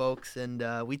game, folks,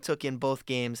 and we took in both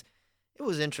games. It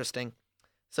was interesting.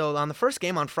 So on the first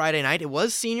game on Friday night, it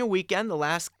was senior weekend, the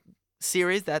last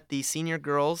series that the senior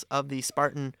girls of the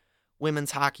Spartan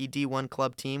women's hockey D1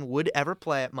 club team would ever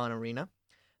play at Mon Arena.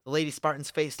 The Lady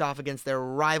Spartans faced off against their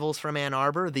rivals from Ann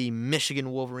Arbor, the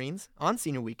Michigan Wolverines, on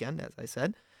senior weekend, as I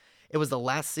said. It was the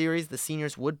last series the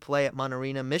seniors would play at Mon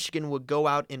Arena. Michigan would go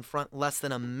out in front less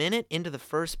than a minute into the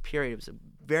first period. It was a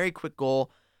very quick goal.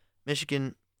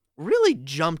 Michigan really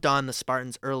jumped on the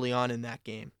Spartans early on in that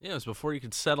game. Yeah, it was before you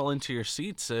could settle into your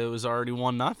seats. It was already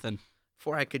 1-0.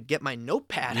 Before I could get my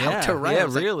notepad out to write. Yeah,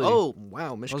 really. Like, oh,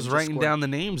 wow, Michigan I was writing down the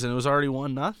names, and it was already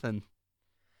 1-0.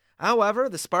 However,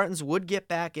 the Spartans would get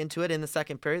back into it in the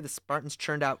second period. The Spartans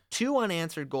churned out 2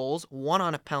 unanswered goals, 1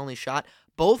 on a penalty shot.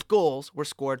 Both goals were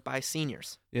scored by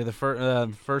seniors. Yeah, the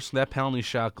first that penalty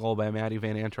shot goal by Maddie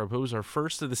Van Antwerp, it was our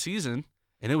first of the season,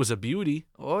 and it was a beauty.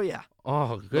 Oh, yeah.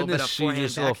 Oh, goodness. She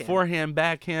just a little forehand,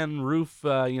 backhand, roof,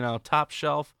 top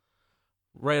shelf,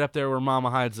 right up there where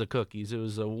Mama hides the cookies. It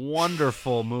was a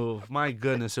wonderful move. My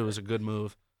goodness, it was a good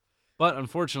move. But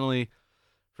unfortunately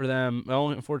for them,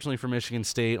 unfortunately for Michigan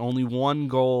State, only 1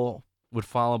 goal would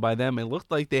follow by them. It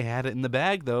looked like they had it in the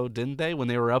bag, though, didn't they, when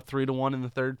they were up 3-1 in the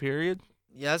third period?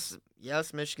 Yes,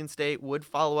 Michigan State would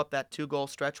follow up that 2-goal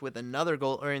stretch with another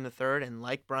goal early in the third, and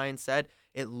like Brian said,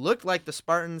 it looked like the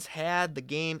Spartans had the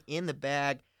game in the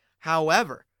bag.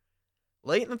 However,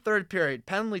 late in the third period,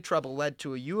 penalty trouble led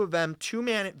to a U of M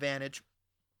 2-man advantage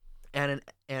and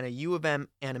a U of M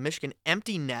and a Michigan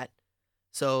empty net.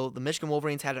 So the Michigan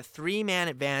Wolverines had a 3-man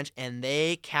advantage, and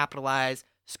they capitalized,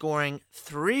 scoring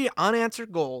 3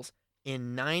 unanswered goals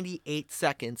in 98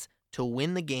 seconds to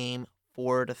win the game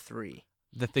 4-3.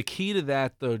 The key to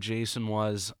that, though, Jason,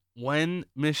 was when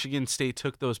Michigan State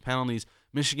took those penalties,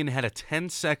 Michigan had a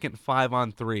 10-second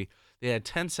 5-on-3. They had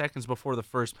 10 seconds before the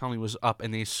first penalty was up,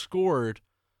 and they scored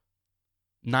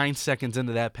 9 seconds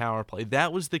into that power play.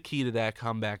 That was the key to that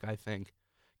comeback, I think.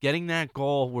 Getting that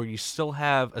goal where you still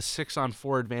have a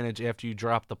 6-on-4 advantage after you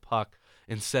drop the puck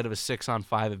instead of a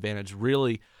 6-on-5 advantage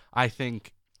really, I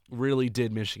think, really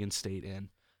did Michigan State in.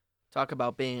 Talk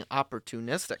about being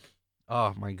opportunistic.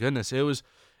 Oh my goodness, it was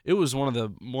one of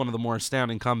the more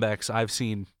astounding comebacks I've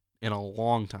seen in a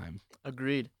long time.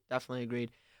 Agreed, definitely agreed.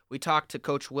 We talked to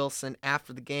Coach Wilson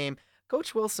after the game.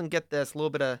 Coach Wilson, get this, a little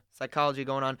bit of psychology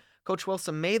going on. Coach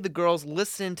Wilson made the girls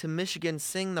listen to Michigan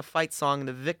sing the fight song,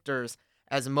 The Victors,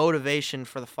 as motivation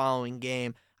for the following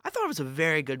game. I thought it was a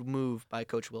very good move by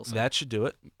Coach Wilson. That should do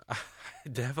it. I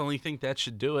definitely think that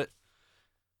should do it.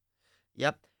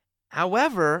 Yep.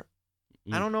 However,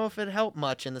 I don't know if it helped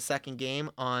much in the second game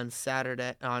on Sunday.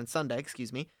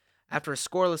 After a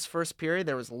scoreless first period,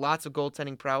 there was lots of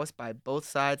goaltending prowess by both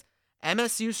sides.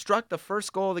 MSU struck the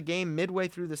first goal of the game midway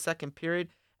through the second period.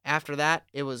 After that,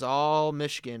 it was all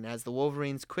Michigan as the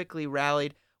Wolverines quickly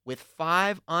rallied with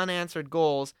 5 unanswered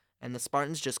goals, and the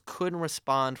Spartans just couldn't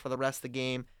respond for the rest of the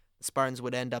game. The Spartans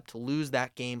would end up to lose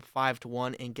that game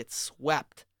 5-1 and get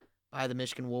swept by the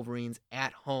Michigan Wolverines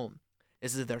at home.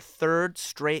 This is their third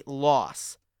straight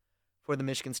loss for the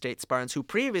Michigan State Spartans, who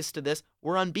previous to this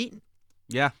were unbeaten.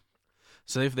 Yeah.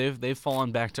 So they've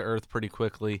fallen back to earth pretty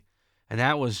quickly. And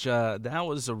that was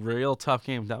a real tough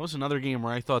game. That was another game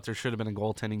where I thought there should have been a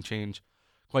goaltending change.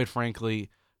 Quite frankly,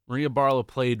 Maria Barlow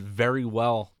played very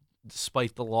well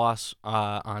despite the loss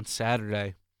on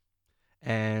Saturday.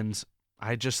 And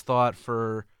I just thought,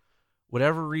 for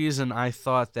whatever reason, I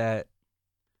thought that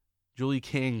Julie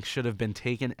King should have been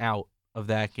taken out of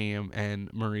that game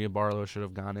and Maria Barlow should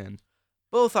have gone in.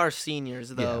 Both are seniors,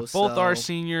 though. Both are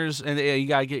seniors, and you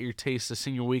got to get your taste of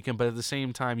senior weekend, but at the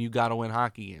same time, you got to win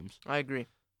hockey games. I agree.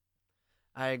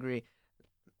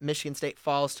 Michigan State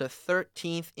falls to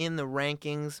 13th in the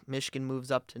rankings. Michigan moves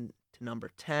up to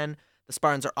number 10. The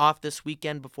Spartans are off this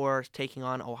weekend before taking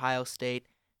on Ohio State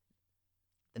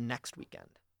the next weekend.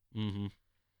 Mm-hmm.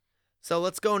 So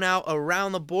let's go now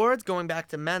around the boards. Going back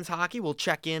to men's hockey, we'll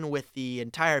check in with the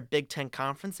entire Big Ten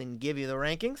Conference and give you the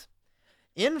rankings.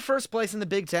 In first place in the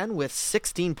Big Ten with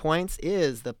 16 points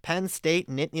is the Penn State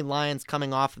Nittany Lions,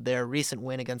 coming off of their recent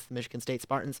win against the Michigan State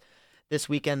Spartans. This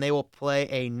weekend they will play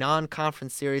a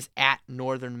non-conference series at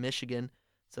Northern Michigan,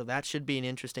 so that should be an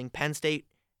interesting. Penn State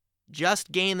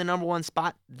just gained the number 1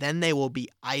 spot, then they will be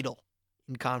idle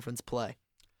in conference play.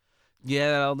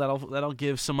 Yeah, that'll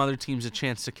give some other teams a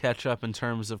chance to catch up in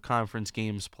terms of conference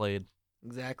games played.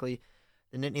 Exactly.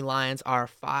 The Nittany Lions are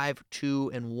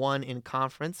 5-2-1 in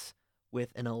conference,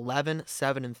 with an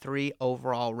 11-7-3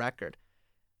 overall record.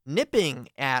 Nipping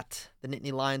at the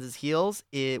Nittany Lions' heels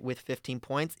with 15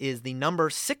 points is the number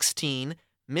 16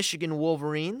 Michigan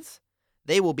Wolverines.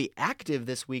 They will be active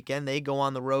this weekend. They go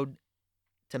on the road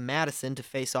to Madison to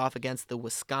face off against the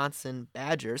Wisconsin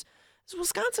Badgers. It's a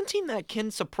Wisconsin team that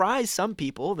can surprise some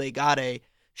people. They got a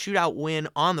shootout win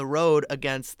on the road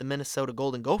against the Minnesota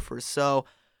Golden Gophers. So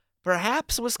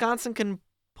perhaps Wisconsin can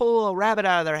pull a rabbit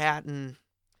out of their hat and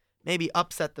maybe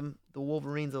upset the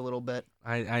Wolverines a little bit.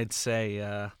 I'd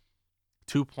say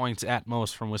 2 points at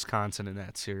most from Wisconsin in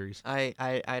that series.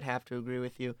 I'd have to agree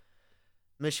with you.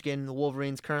 Michigan, the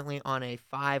Wolverines, currently on a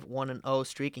 5-1-0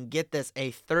 streak, and get this,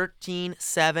 a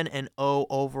 13-7-0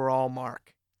 overall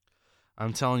mark.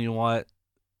 I'm telling you what,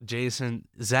 Jason,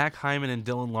 Zach Hyman and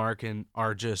Dylan Larkin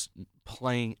are just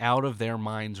playing out of their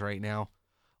minds right now.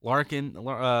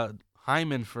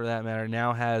 Hyman, for that matter,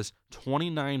 now has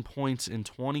 29 points in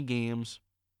 20 games,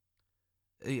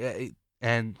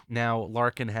 and now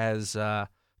Larkin has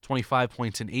 25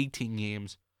 points in 18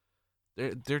 games.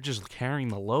 They're just carrying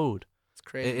the load. It's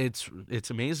crazy.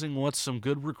 It's amazing what some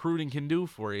good recruiting can do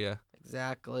for you.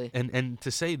 Exactly. And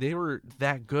to say they were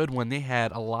that good when they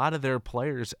had a lot of their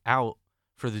players out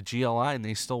for the GLI and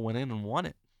they still went in and won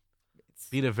it.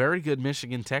 Beat a very good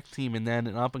Michigan Tech team and then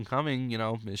an up-and-coming,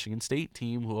 Michigan State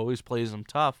team who always plays them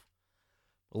tough.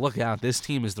 But look out, this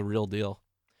team is the real deal.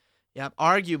 Yep,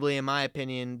 arguably, in my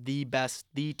opinion, the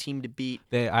team to beat.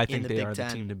 I think the they Big are Ten.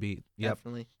 the team to beat. Yep.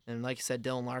 Definitely. And like you said,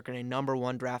 Dylan Larkin, a number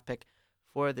 1 draft pick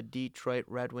for the Detroit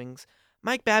Red Wings.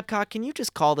 Mike Babcock, can you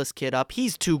just call this kid up?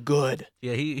 He's too good.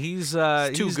 Yeah, he's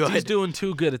too good. He's doing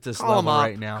too good at this Call level him up.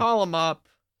 right now. Call him up.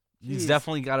 He's Jeez.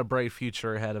 definitely got a bright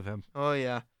future ahead of him. Oh,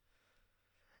 yeah.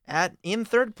 In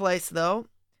third place, though,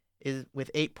 is with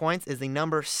 8 points, is the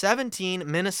number 17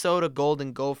 Minnesota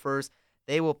Golden Gophers.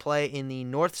 They will play in the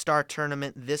North Star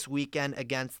Tournament this weekend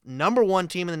against number 1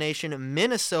 team in the nation,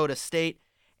 Minnesota State,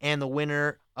 and the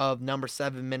winner of number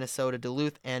 7 Minnesota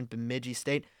Duluth and Bemidji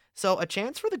State. So a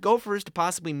chance for the Gophers to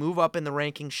possibly move up in the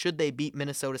rankings should they beat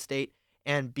Minnesota State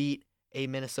and beat a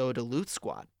Minnesota Duluth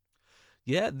squad.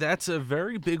 Yeah, that's a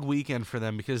very big weekend for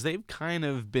them because they've kind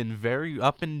of been very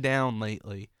up and down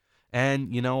lately.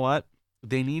 And you know what?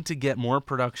 They need to get more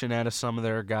production out of some of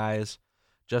their guys.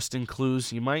 Justin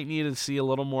Clues, you might need to see a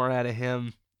little more out of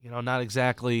him. Not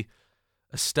exactly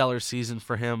a stellar season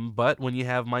for him, but when you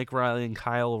have Mike Riley and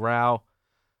Kyle Rao,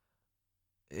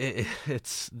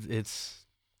 it's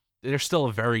they're still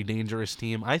a very dangerous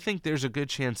team. I think there's a good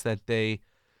chance that they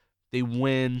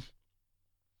win.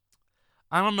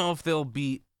 I don't know if they'll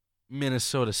beat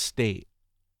Minnesota State,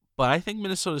 but I think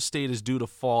Minnesota State is due to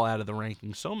fall out of the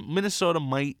rankings. So Minnesota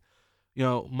might,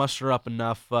 muster up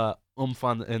enough oomph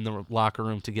in the locker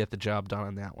room to get the job done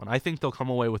on that one. I think they'll come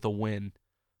away with a win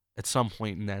at some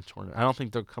point in that tournament. I don't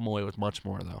think they'll come away with much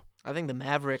more, though. I think the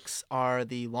Mavericks are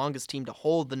the longest team to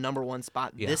hold the number 1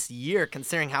 spot this year,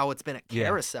 considering how it's been a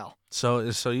carousel.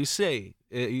 Yeah. So you see,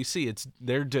 it's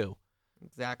they're due.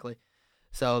 Exactly.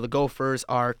 So the Gophers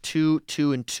are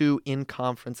 2-2-2 in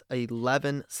conference,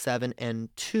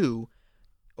 11-7-2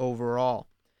 overall,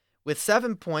 with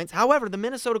 7 points. However, the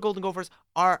Minnesota Golden Gophers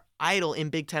are idle in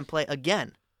Big Ten play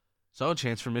again. So a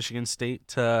chance for Michigan State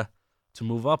to to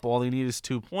move up. All they need is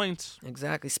 2 points.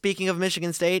 Exactly. Speaking of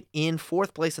Michigan State, in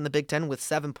fourth place in the Big Ten with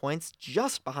 7 points,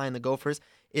 just behind the Gophers,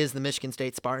 is the Michigan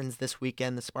State Spartans. This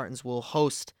weekend, the Spartans will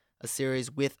host a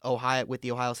series with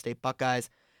the Ohio State Buckeyes.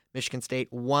 Michigan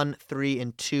State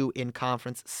 1-3-2 in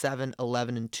conference,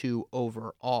 7-11-2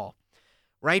 overall.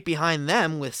 Right behind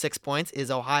them with 6 points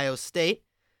is Ohio State,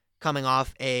 coming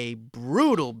off a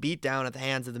brutal beatdown at the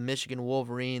hands of the Michigan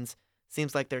Wolverines.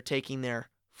 Seems like they're taking their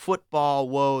football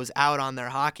woes out on their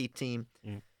hockey team.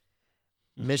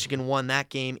 Michigan won that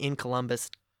game in Columbus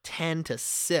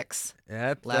 10-6.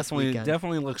 Yeah, last weekend.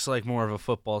 Definitely looks like more of a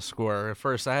football score. At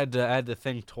first, I had to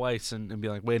think twice and be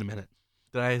like, wait a minute,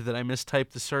 did I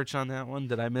mistype the search on that one?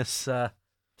 Did I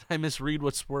misread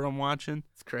what sport I'm watching?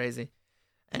 It's crazy.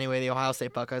 Anyway, the Ohio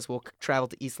State Buckeyes will travel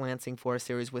to East Lansing for a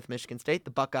series with Michigan State.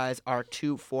 The Buckeyes are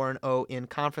 2-4-0 in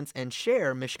conference and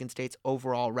share Michigan State's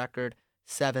overall record,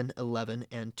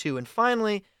 7-11-2. And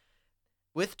finally,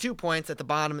 with 2 points at the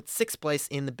bottom, at 6th place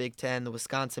in the Big Ten, the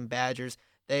Wisconsin Badgers.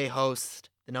 They host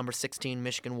the number 16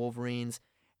 Michigan Wolverines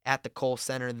at the Kohl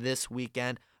Center this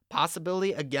weekend.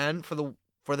 Possibility, again, for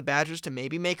the Badgers to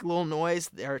maybe make a little noise.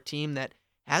 They're a team that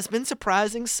has been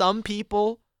surprising some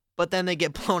people, but then they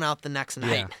get blown out the next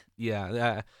night.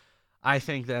 Yeah. I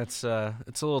think it's a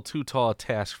little too tall a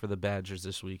task for the Badgers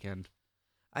this weekend.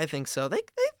 I think so. They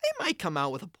might come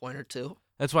out with a point or two.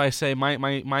 That's why I say my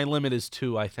limit is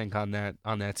 2. I think on that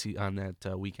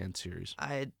weekend series.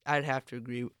 I'd have to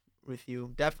agree with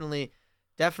you. Definitely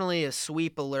a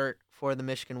sweep alert for the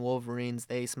Michigan Wolverines.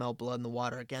 They smell blood in the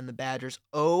water. Again, the Badgers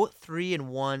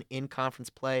 0-3-1 in conference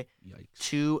play.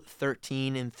 Yikes.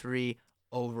 2-13-3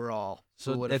 overall.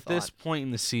 So at this point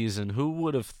in the season, who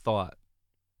would have thought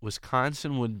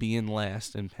Wisconsin would be in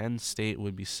last and Penn State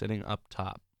would be sitting up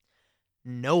top?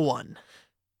 No one.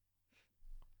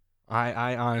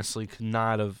 I honestly could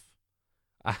not have.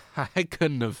 I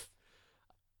couldn't have.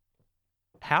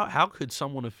 How could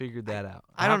someone have figured that out?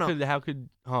 I don't know. How could?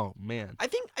 Oh man. I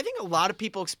think a lot of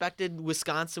people expected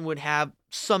Wisconsin would have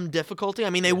some difficulty. I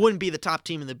mean, they wouldn't be the top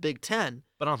team in the Big Ten.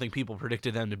 But I don't think people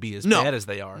predicted them to be as bad as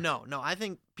they are. No. I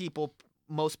think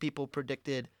most people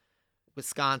predicted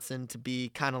Wisconsin to be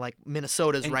kind of like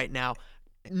Minnesota's right now.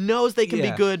 Knows they can be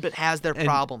good, but has their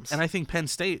problems. And I think Penn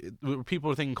State,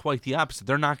 people are thinking quite the opposite.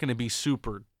 They're not going to be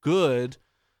super good.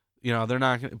 They're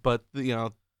not going to, but,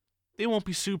 they won't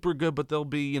be super good, but they'll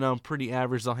be, pretty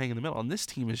average. They'll hang in the middle. And this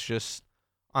team is just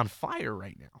on fire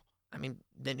right now. I mean,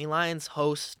 Nittany Lions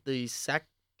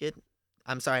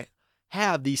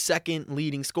have the second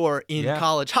leading scorer in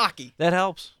college hockey. That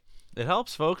helps. It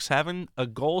helps, folks. Having a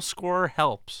goal scorer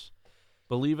helps.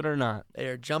 Believe it or not. They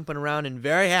are jumping around and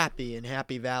very happy in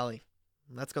Happy Valley.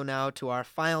 Let's go now to our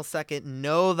final segment,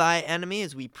 Know Thy Enemy,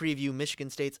 as we preview Michigan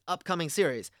State's upcoming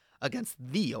series against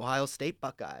the Ohio State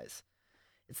Buckeyes.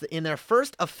 It's in their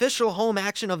first official home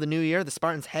action of the new year. The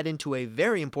Spartans head into a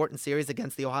very important series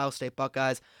against the Ohio State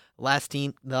Buckeyes.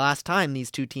 The last time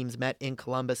these two teams met in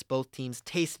Columbus, both teams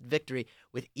tasted victory,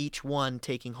 with each one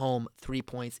taking home 3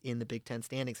 points in the Big Ten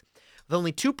standings. With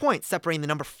only 2 points separating the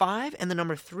number 5 and the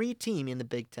number 3 team in the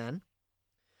Big Ten,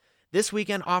 this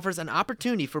weekend offers an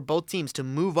opportunity for both teams to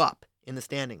move up in the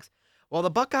standings. While the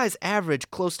Buckeyes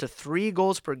average close to 3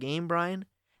 goals per game, Brian,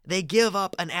 they give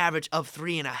up an average of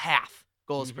 3.5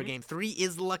 goals per game. 3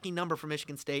 is the lucky number for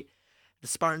Michigan State. The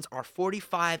Spartans are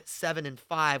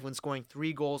 45-7-5 when scoring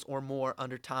 3 goals or more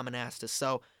under Tom Anastas.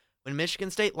 So when Michigan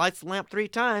State lights the lamp 3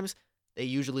 times, they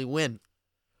usually win.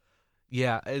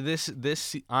 Yeah, this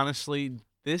honestly,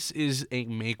 this is a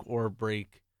make or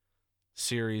break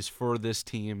series for this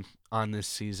team on this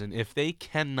season. If they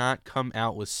cannot come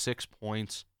out with 6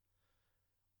 points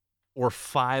or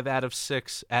 5 out of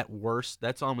 6 at worst,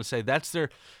 that's all I'm going to say.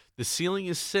 The ceiling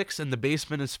is 6 and the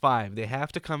basement is 5. They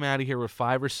have to come out of here with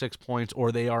 5 or 6 points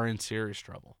or they are in serious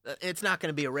trouble. It's not going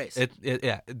to be a race.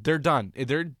 They're done.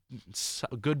 They're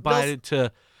goodbye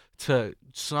to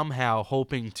somehow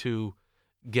hoping to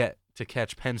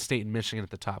catch Penn State and Michigan at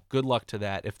the top. Good luck to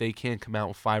that if they can't come out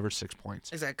with 5 or 6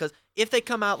 points. Exactly, because if they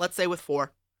come out, let's say with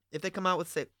 4,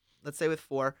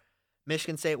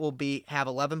 Michigan State will have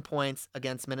 11 points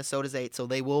against Minnesota's 8, so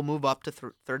they will move up to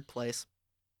third place.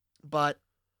 But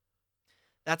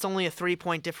that's only a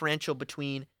 3-point differential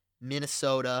between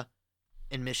Minnesota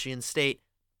and Michigan State.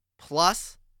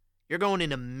 Plus, you're going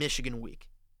into Michigan week.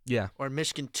 Yeah. Or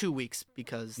Michigan 2 weeks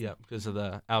because of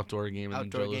the outdoor game in the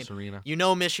Joe Arena. You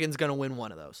know Michigan's going to win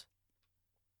one of those.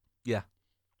 Yeah.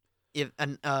 If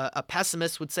a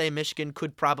pessimist would say Michigan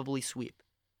could probably sweep.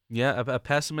 Yeah, a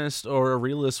pessimist or a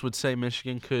realist would say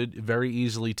Michigan could very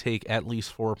easily take at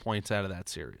least 4 points out of that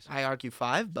series. I argue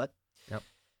 5, but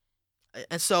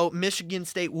And so Michigan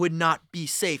State would not be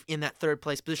safe in that third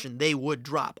place position. They would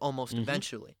drop almost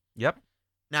eventually. Yep.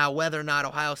 Now, whether or not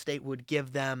Ohio State would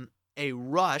give them a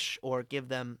rush or give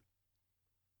them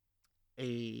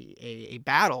a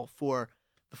battle for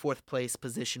the fourth place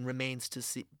position remains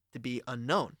to be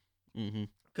unknown. Mm-hmm.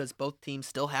 Because both teams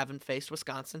still haven't faced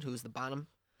Wisconsin, who's the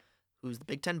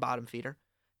Big Ten bottom feeder.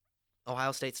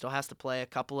 Ohio State still has to play a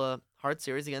couple of hard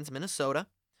series against Minnesota.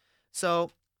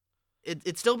 So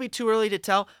it'd still be too early to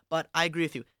tell, but I agree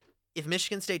with you. If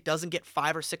Michigan State doesn't get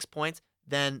 5 or 6 points,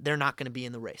 then they're not going to be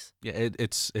in the race. Yeah,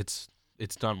 it's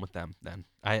done with them then.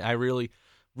 I really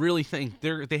think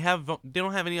they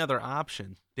don't have any other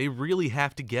option. They really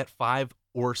have to get 5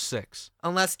 or 6.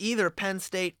 Unless either Penn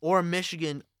State or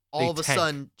Michigan all of a tank.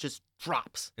 sudden just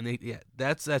drops. And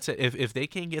that's it. If they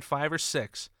can't get 5 or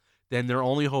 6, then their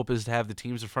only hope is to have the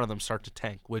teams in front of them start to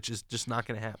tank, which is just not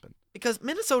going to happen. Because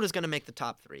Minnesota's going to make the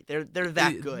top 3. They're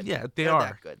that good. Yeah, They're are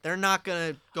that good. They're not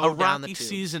going to go a down the rocky tubes.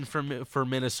 season for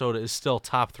Minnesota is still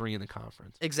top 3 in the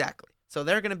conference. Exactly. So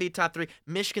they're going to be top 3.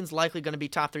 Michigan's likely going to be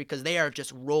top 3 because they are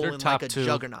just rolling top like a 2.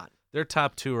 juggernaut. They're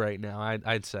top 2 right now,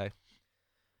 I'd say.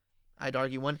 I'd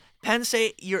argue one. Penn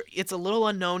State, it's a little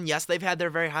unknown. Yes, they've had their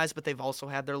very highs, but they've also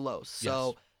had their lows.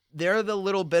 So they're the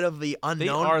little bit of the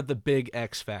unknown. They are the big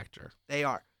X factor. They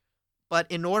are. But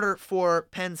in order for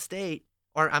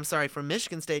for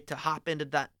Michigan State to hop into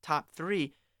that top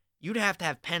 3, you'd have to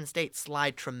have Penn State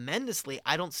slide tremendously.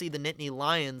 I don't see the Nittany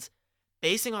Lions,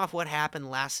 basing off what happened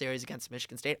last series against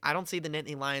Michigan State, I don't see the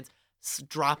Nittany Lions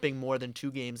dropping more than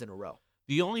 2 games in a row.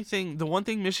 The one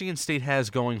thing Michigan State has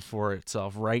going for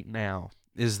itself right now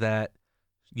is that,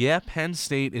 Penn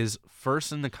State is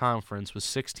first in the conference with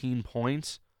 16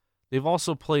 points. They've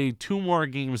also played 2 more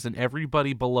games than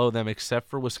everybody below them except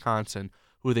for Wisconsin,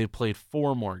 who they've played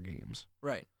 4 more games.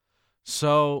 Right.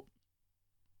 So,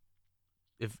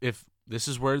 if this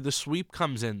is where the sweep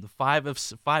comes in, the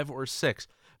 5 or 6,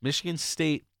 Michigan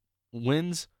State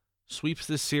sweeps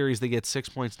this series, they get 6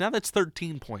 points. Now that's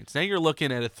 13 points. Now you're looking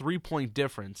at a 3-point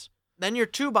difference. Then you're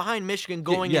 2 behind Michigan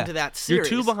going into that series.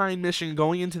 You're 2 behind Michigan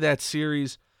going into that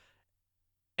series,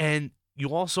 and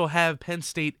you also have Penn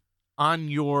State on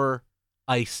your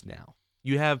ice now.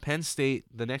 You have Penn State,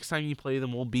 the next time you play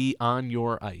them will be on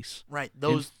your ice. Right.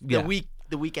 The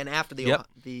weekend after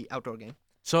the outdoor game.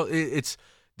 So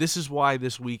this is why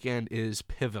this weekend is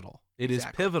pivotal. It is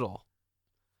pivotal.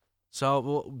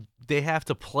 So they have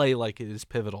to play like it is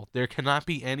pivotal. There cannot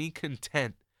be any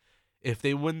content. If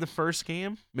they win the first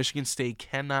game, Michigan State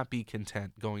cannot be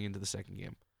content going into the second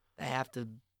game. They have to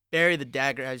bury the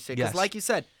dagger, as you say. Because like you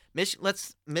said,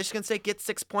 Michigan State gets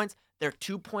 6 points. They're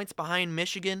 2 points behind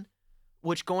Michigan,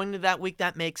 which going into that week,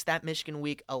 that makes that Michigan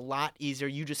week a lot easier.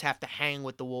 You just have to hang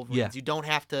with the Wolverines. Yeah. You don't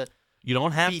have to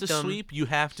sweep. You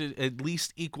have to at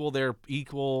least equal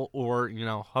or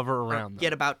hover around them.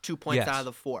 Get about 2 points out of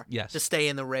the 4 Yes. to stay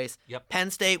in the race. Yep.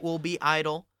 Penn State will be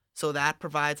idle, so that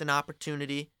provides an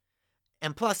opportunity.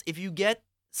 And plus, if you get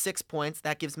 6 points,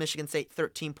 that gives Michigan State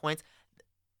 13 points.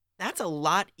 That's a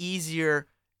lot easier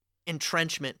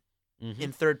entrenchment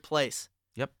in third place.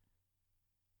 Yep.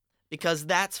 Because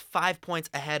that's 5 points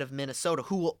ahead of Minnesota,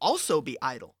 who will also be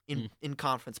idle in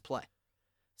conference play.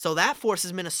 So that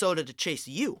forces Minnesota to chase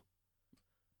you.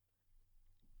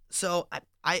 So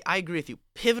I agree with you.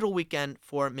 Pivotal weekend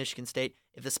for Michigan State.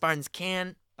 If the Spartans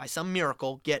can, by some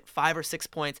miracle, get 5 or 6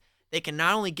 points, they can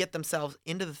not only get themselves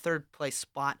into the third place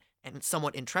spot and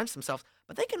somewhat entrench themselves,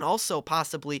 but they can also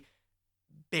possibly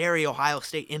bury Ohio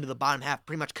State into the bottom half,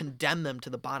 pretty much condemn them to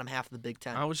the bottom half of the Big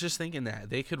Ten. I was just thinking that.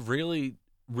 They could really,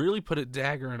 really put a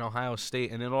dagger in Ohio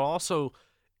State, and it'll also,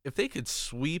 if they could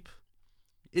sweep,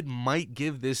 it might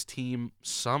give this team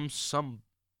some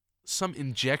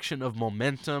injection of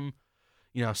momentum,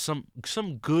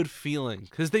 some good feeling,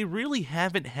 because they really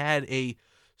haven't had a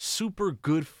super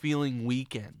good feeling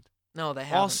weekend. No, they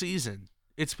haven't. All season.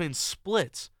 It's been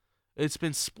splits.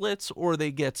 Or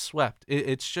they get swept.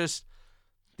 It's just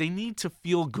they need to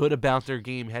feel good about their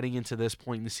game heading into this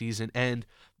point in the season, and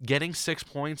getting 6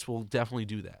 points will definitely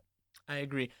do that. I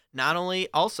agree. Not only,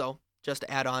 also, just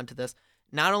to add on to this,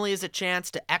 not only is it a chance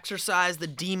to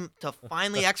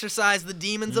finally exercise the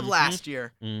demons of last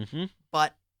year,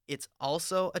 but it's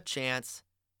also a chance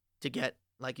to get,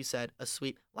 like you said, a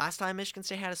sweep. Last time Michigan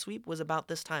State had a sweep was about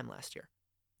this time last year.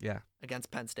 Yeah.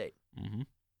 Against Penn State. Mm-hmm.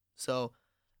 So,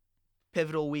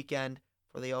 pivotal weekend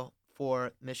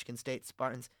for Michigan State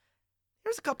Spartans.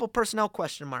 Here's a couple personnel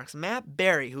question marks. Matt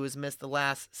Berry, who has missed the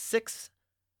last 6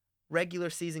 regular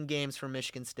season games for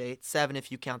Michigan State, 7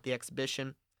 if you count the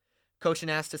exhibition. Coach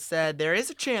Anastas said there is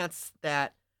a chance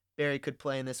that Berry could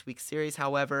play in this week's series.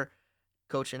 However,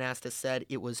 Coach Anastas said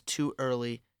it was too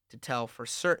early to tell for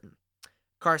certain.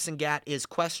 Carson Gatt is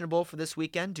questionable for this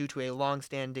weekend due to a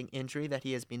long-standing injury that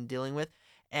he has been dealing with,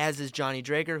 as is Johnny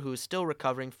Drager, who is still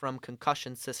recovering from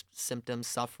concussion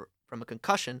symptoms from a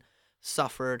concussion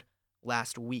suffered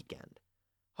last weekend.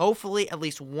 Hopefully, at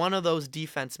least one of those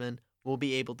defensemen will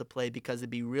be able to play because it'd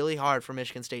be really hard for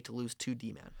Michigan State to lose 2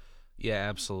 D-men. Yeah,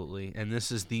 absolutely. And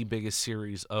this is the biggest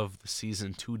series of the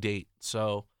season to date.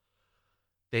 So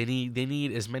they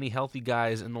need as many healthy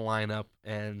guys in the lineup.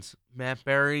 And Matt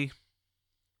Berry,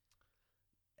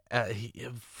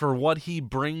 for what he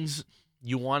brings,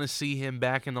 you want to see him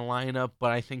back in the lineup.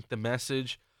 But I think the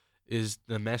message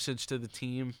to the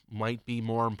team might be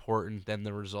more important than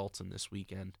the results in this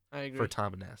weekend. I agree. For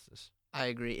Tom Anastas. I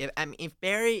agree. If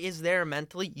Barry is there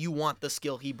mentally, you want the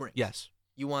skill he brings. Yes.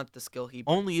 You want the skill he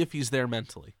brings. Only if he's there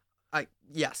mentally.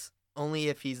 Yes. Only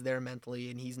if he's there mentally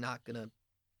and he's not going to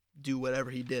do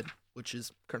whatever he did, which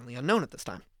is currently unknown at this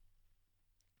time.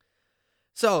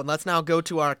 So let's now go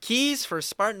to our keys for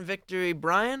Spartan victory.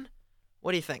 Brian,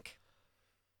 what do you think?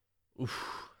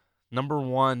 Oof. Number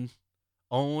 1,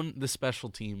 own the special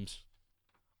teams.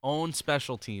 Own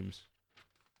special teams.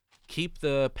 Keep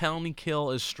the penalty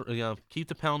kill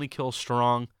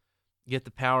strong. Get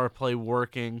the power play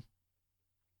working.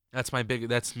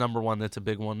 That's number 1. That's a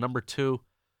big one. Number 2,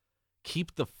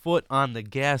 keep the foot on the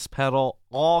gas pedal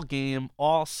all game,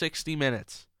 all 60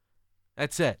 minutes.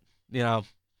 That's it.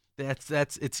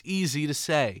 It's easy to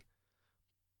say.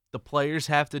 The players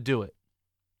have to do it.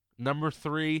 Number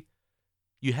 3,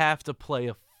 you have to play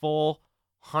a full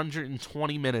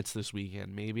 120 minutes this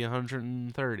weekend, maybe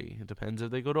 130. It depends if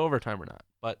they go to overtime or not.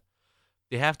 But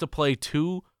they have to play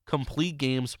 2 complete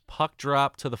games, puck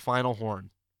drop to the final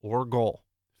horn or goal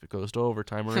if it goes to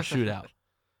overtime or a shootout.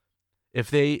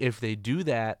 If they do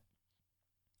that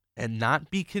and not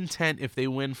be content if they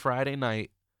win Friday night,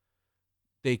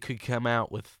 they could come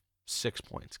out with 6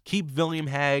 points. Keep William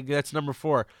Hague. That's number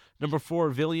 4. Number 4,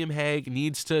 William Hague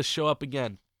needs to show up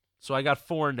again. So I got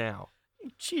 4 now. You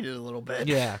cheated a little bit.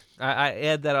 Yeah, I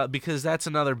add that up because that's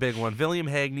another big one. William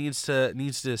Hague needs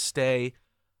to stay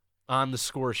on the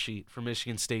score sheet for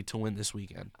Michigan State to win this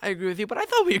weekend. I agree with you, but I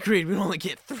thought we agreed we'd only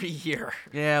get 3 here.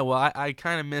 Yeah, well, I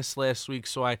kind of missed last week,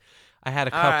 so I had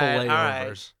a couple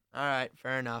layovers. All right,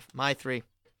 fair enough. My 3.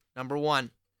 Number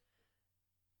 1,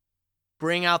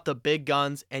 bring out the big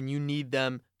guns, and you need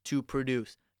them to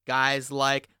produce. Guys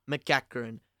like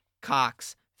McEachern,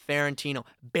 Cox, Ferentino,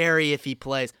 Barry if he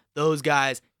plays. Those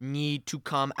guys need to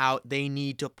come out. They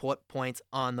need to put points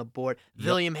on the board. Yep.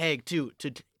 William Hague, too,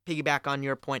 to piggyback on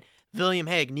your point. William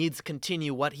Hague needs to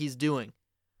continue what he's doing.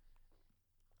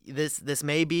 This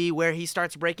may be where he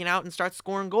starts breaking out and starts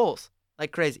scoring goals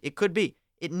like crazy. It could be.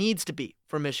 It needs to be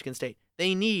for Michigan State.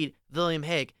 They need William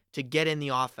Hague to get in the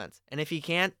offense. And if he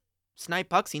can't snipe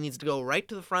pucks, he needs to go right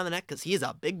to the front of the net because he is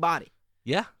a big body.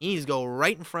 Yeah. He needs to go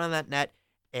right in front of that net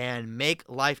and make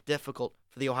life difficult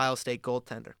for the Ohio State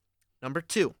goaltender. Number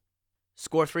 2,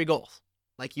 score 3 goals.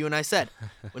 Like you and I said,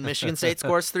 when Michigan State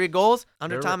scores 3 goals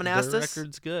under Tom Anastas, their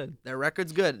record's good. Their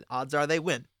record's good. Odds are they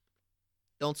win.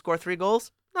 Don't score 3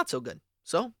 goals, not so good.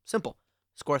 So, simple.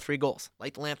 Score 3 goals.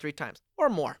 Light the lamp 3 times or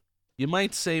more. You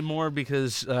might say more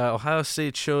because Ohio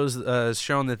State has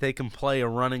shown that they can play a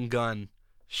run and gun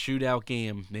shootout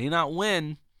game. May not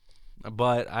win,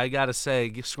 but I got to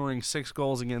say, scoring 6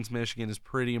 goals against Michigan is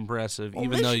pretty impressive,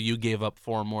 even though you gave up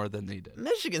 4 more than they did.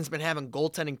 Michigan's been having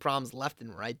goaltending problems left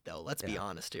and right, though. Let's be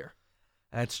honest here.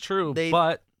 That's true,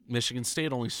 but Michigan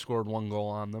State only scored 1 goal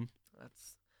on them.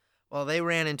 They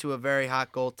ran into a very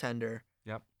hot goaltender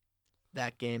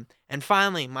that game. And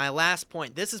finally, my last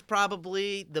point. This is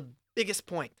probably the biggest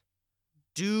point.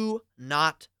 Do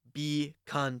not be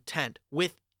content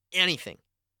with anything.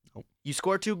 Nope. You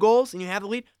score 2 goals and you have the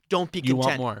lead. Don't be content. You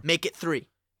want more. Make it 3.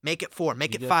 Make it 4.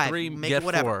 Make it 5. 3, make it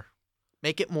whatever. 4.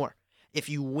 Make it more. If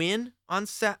you win on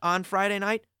Friday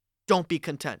night, don't be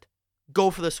content. Go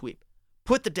for the sweep.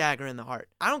 Put the dagger in the heart.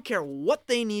 I don't care what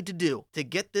they need to do to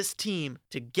get this team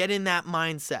to get in that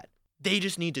mindset. They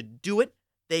just need to do it.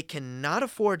 They cannot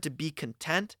afford to be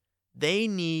content. They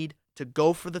need to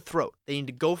go for the throat. They need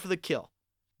to go for the kill.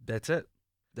 That's it.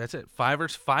 5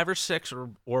 or 6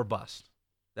 or bust.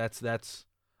 That's.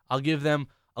 I'll give them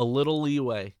a little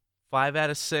leeway. 5 out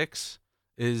of 6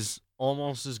 is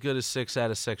almost as good as 6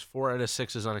 out of 6. 4 out of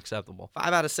 6 is unacceptable.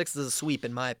 5 out of 6 is a sweep,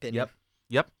 in my opinion.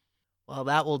 Yep. Well,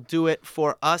 that will do it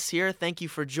for us here. Thank you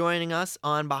for joining us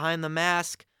on Behind the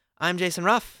Mask. I'm Jason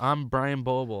Ruff. I'm Brian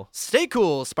Boble. Stay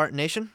cool, Spartan Nation.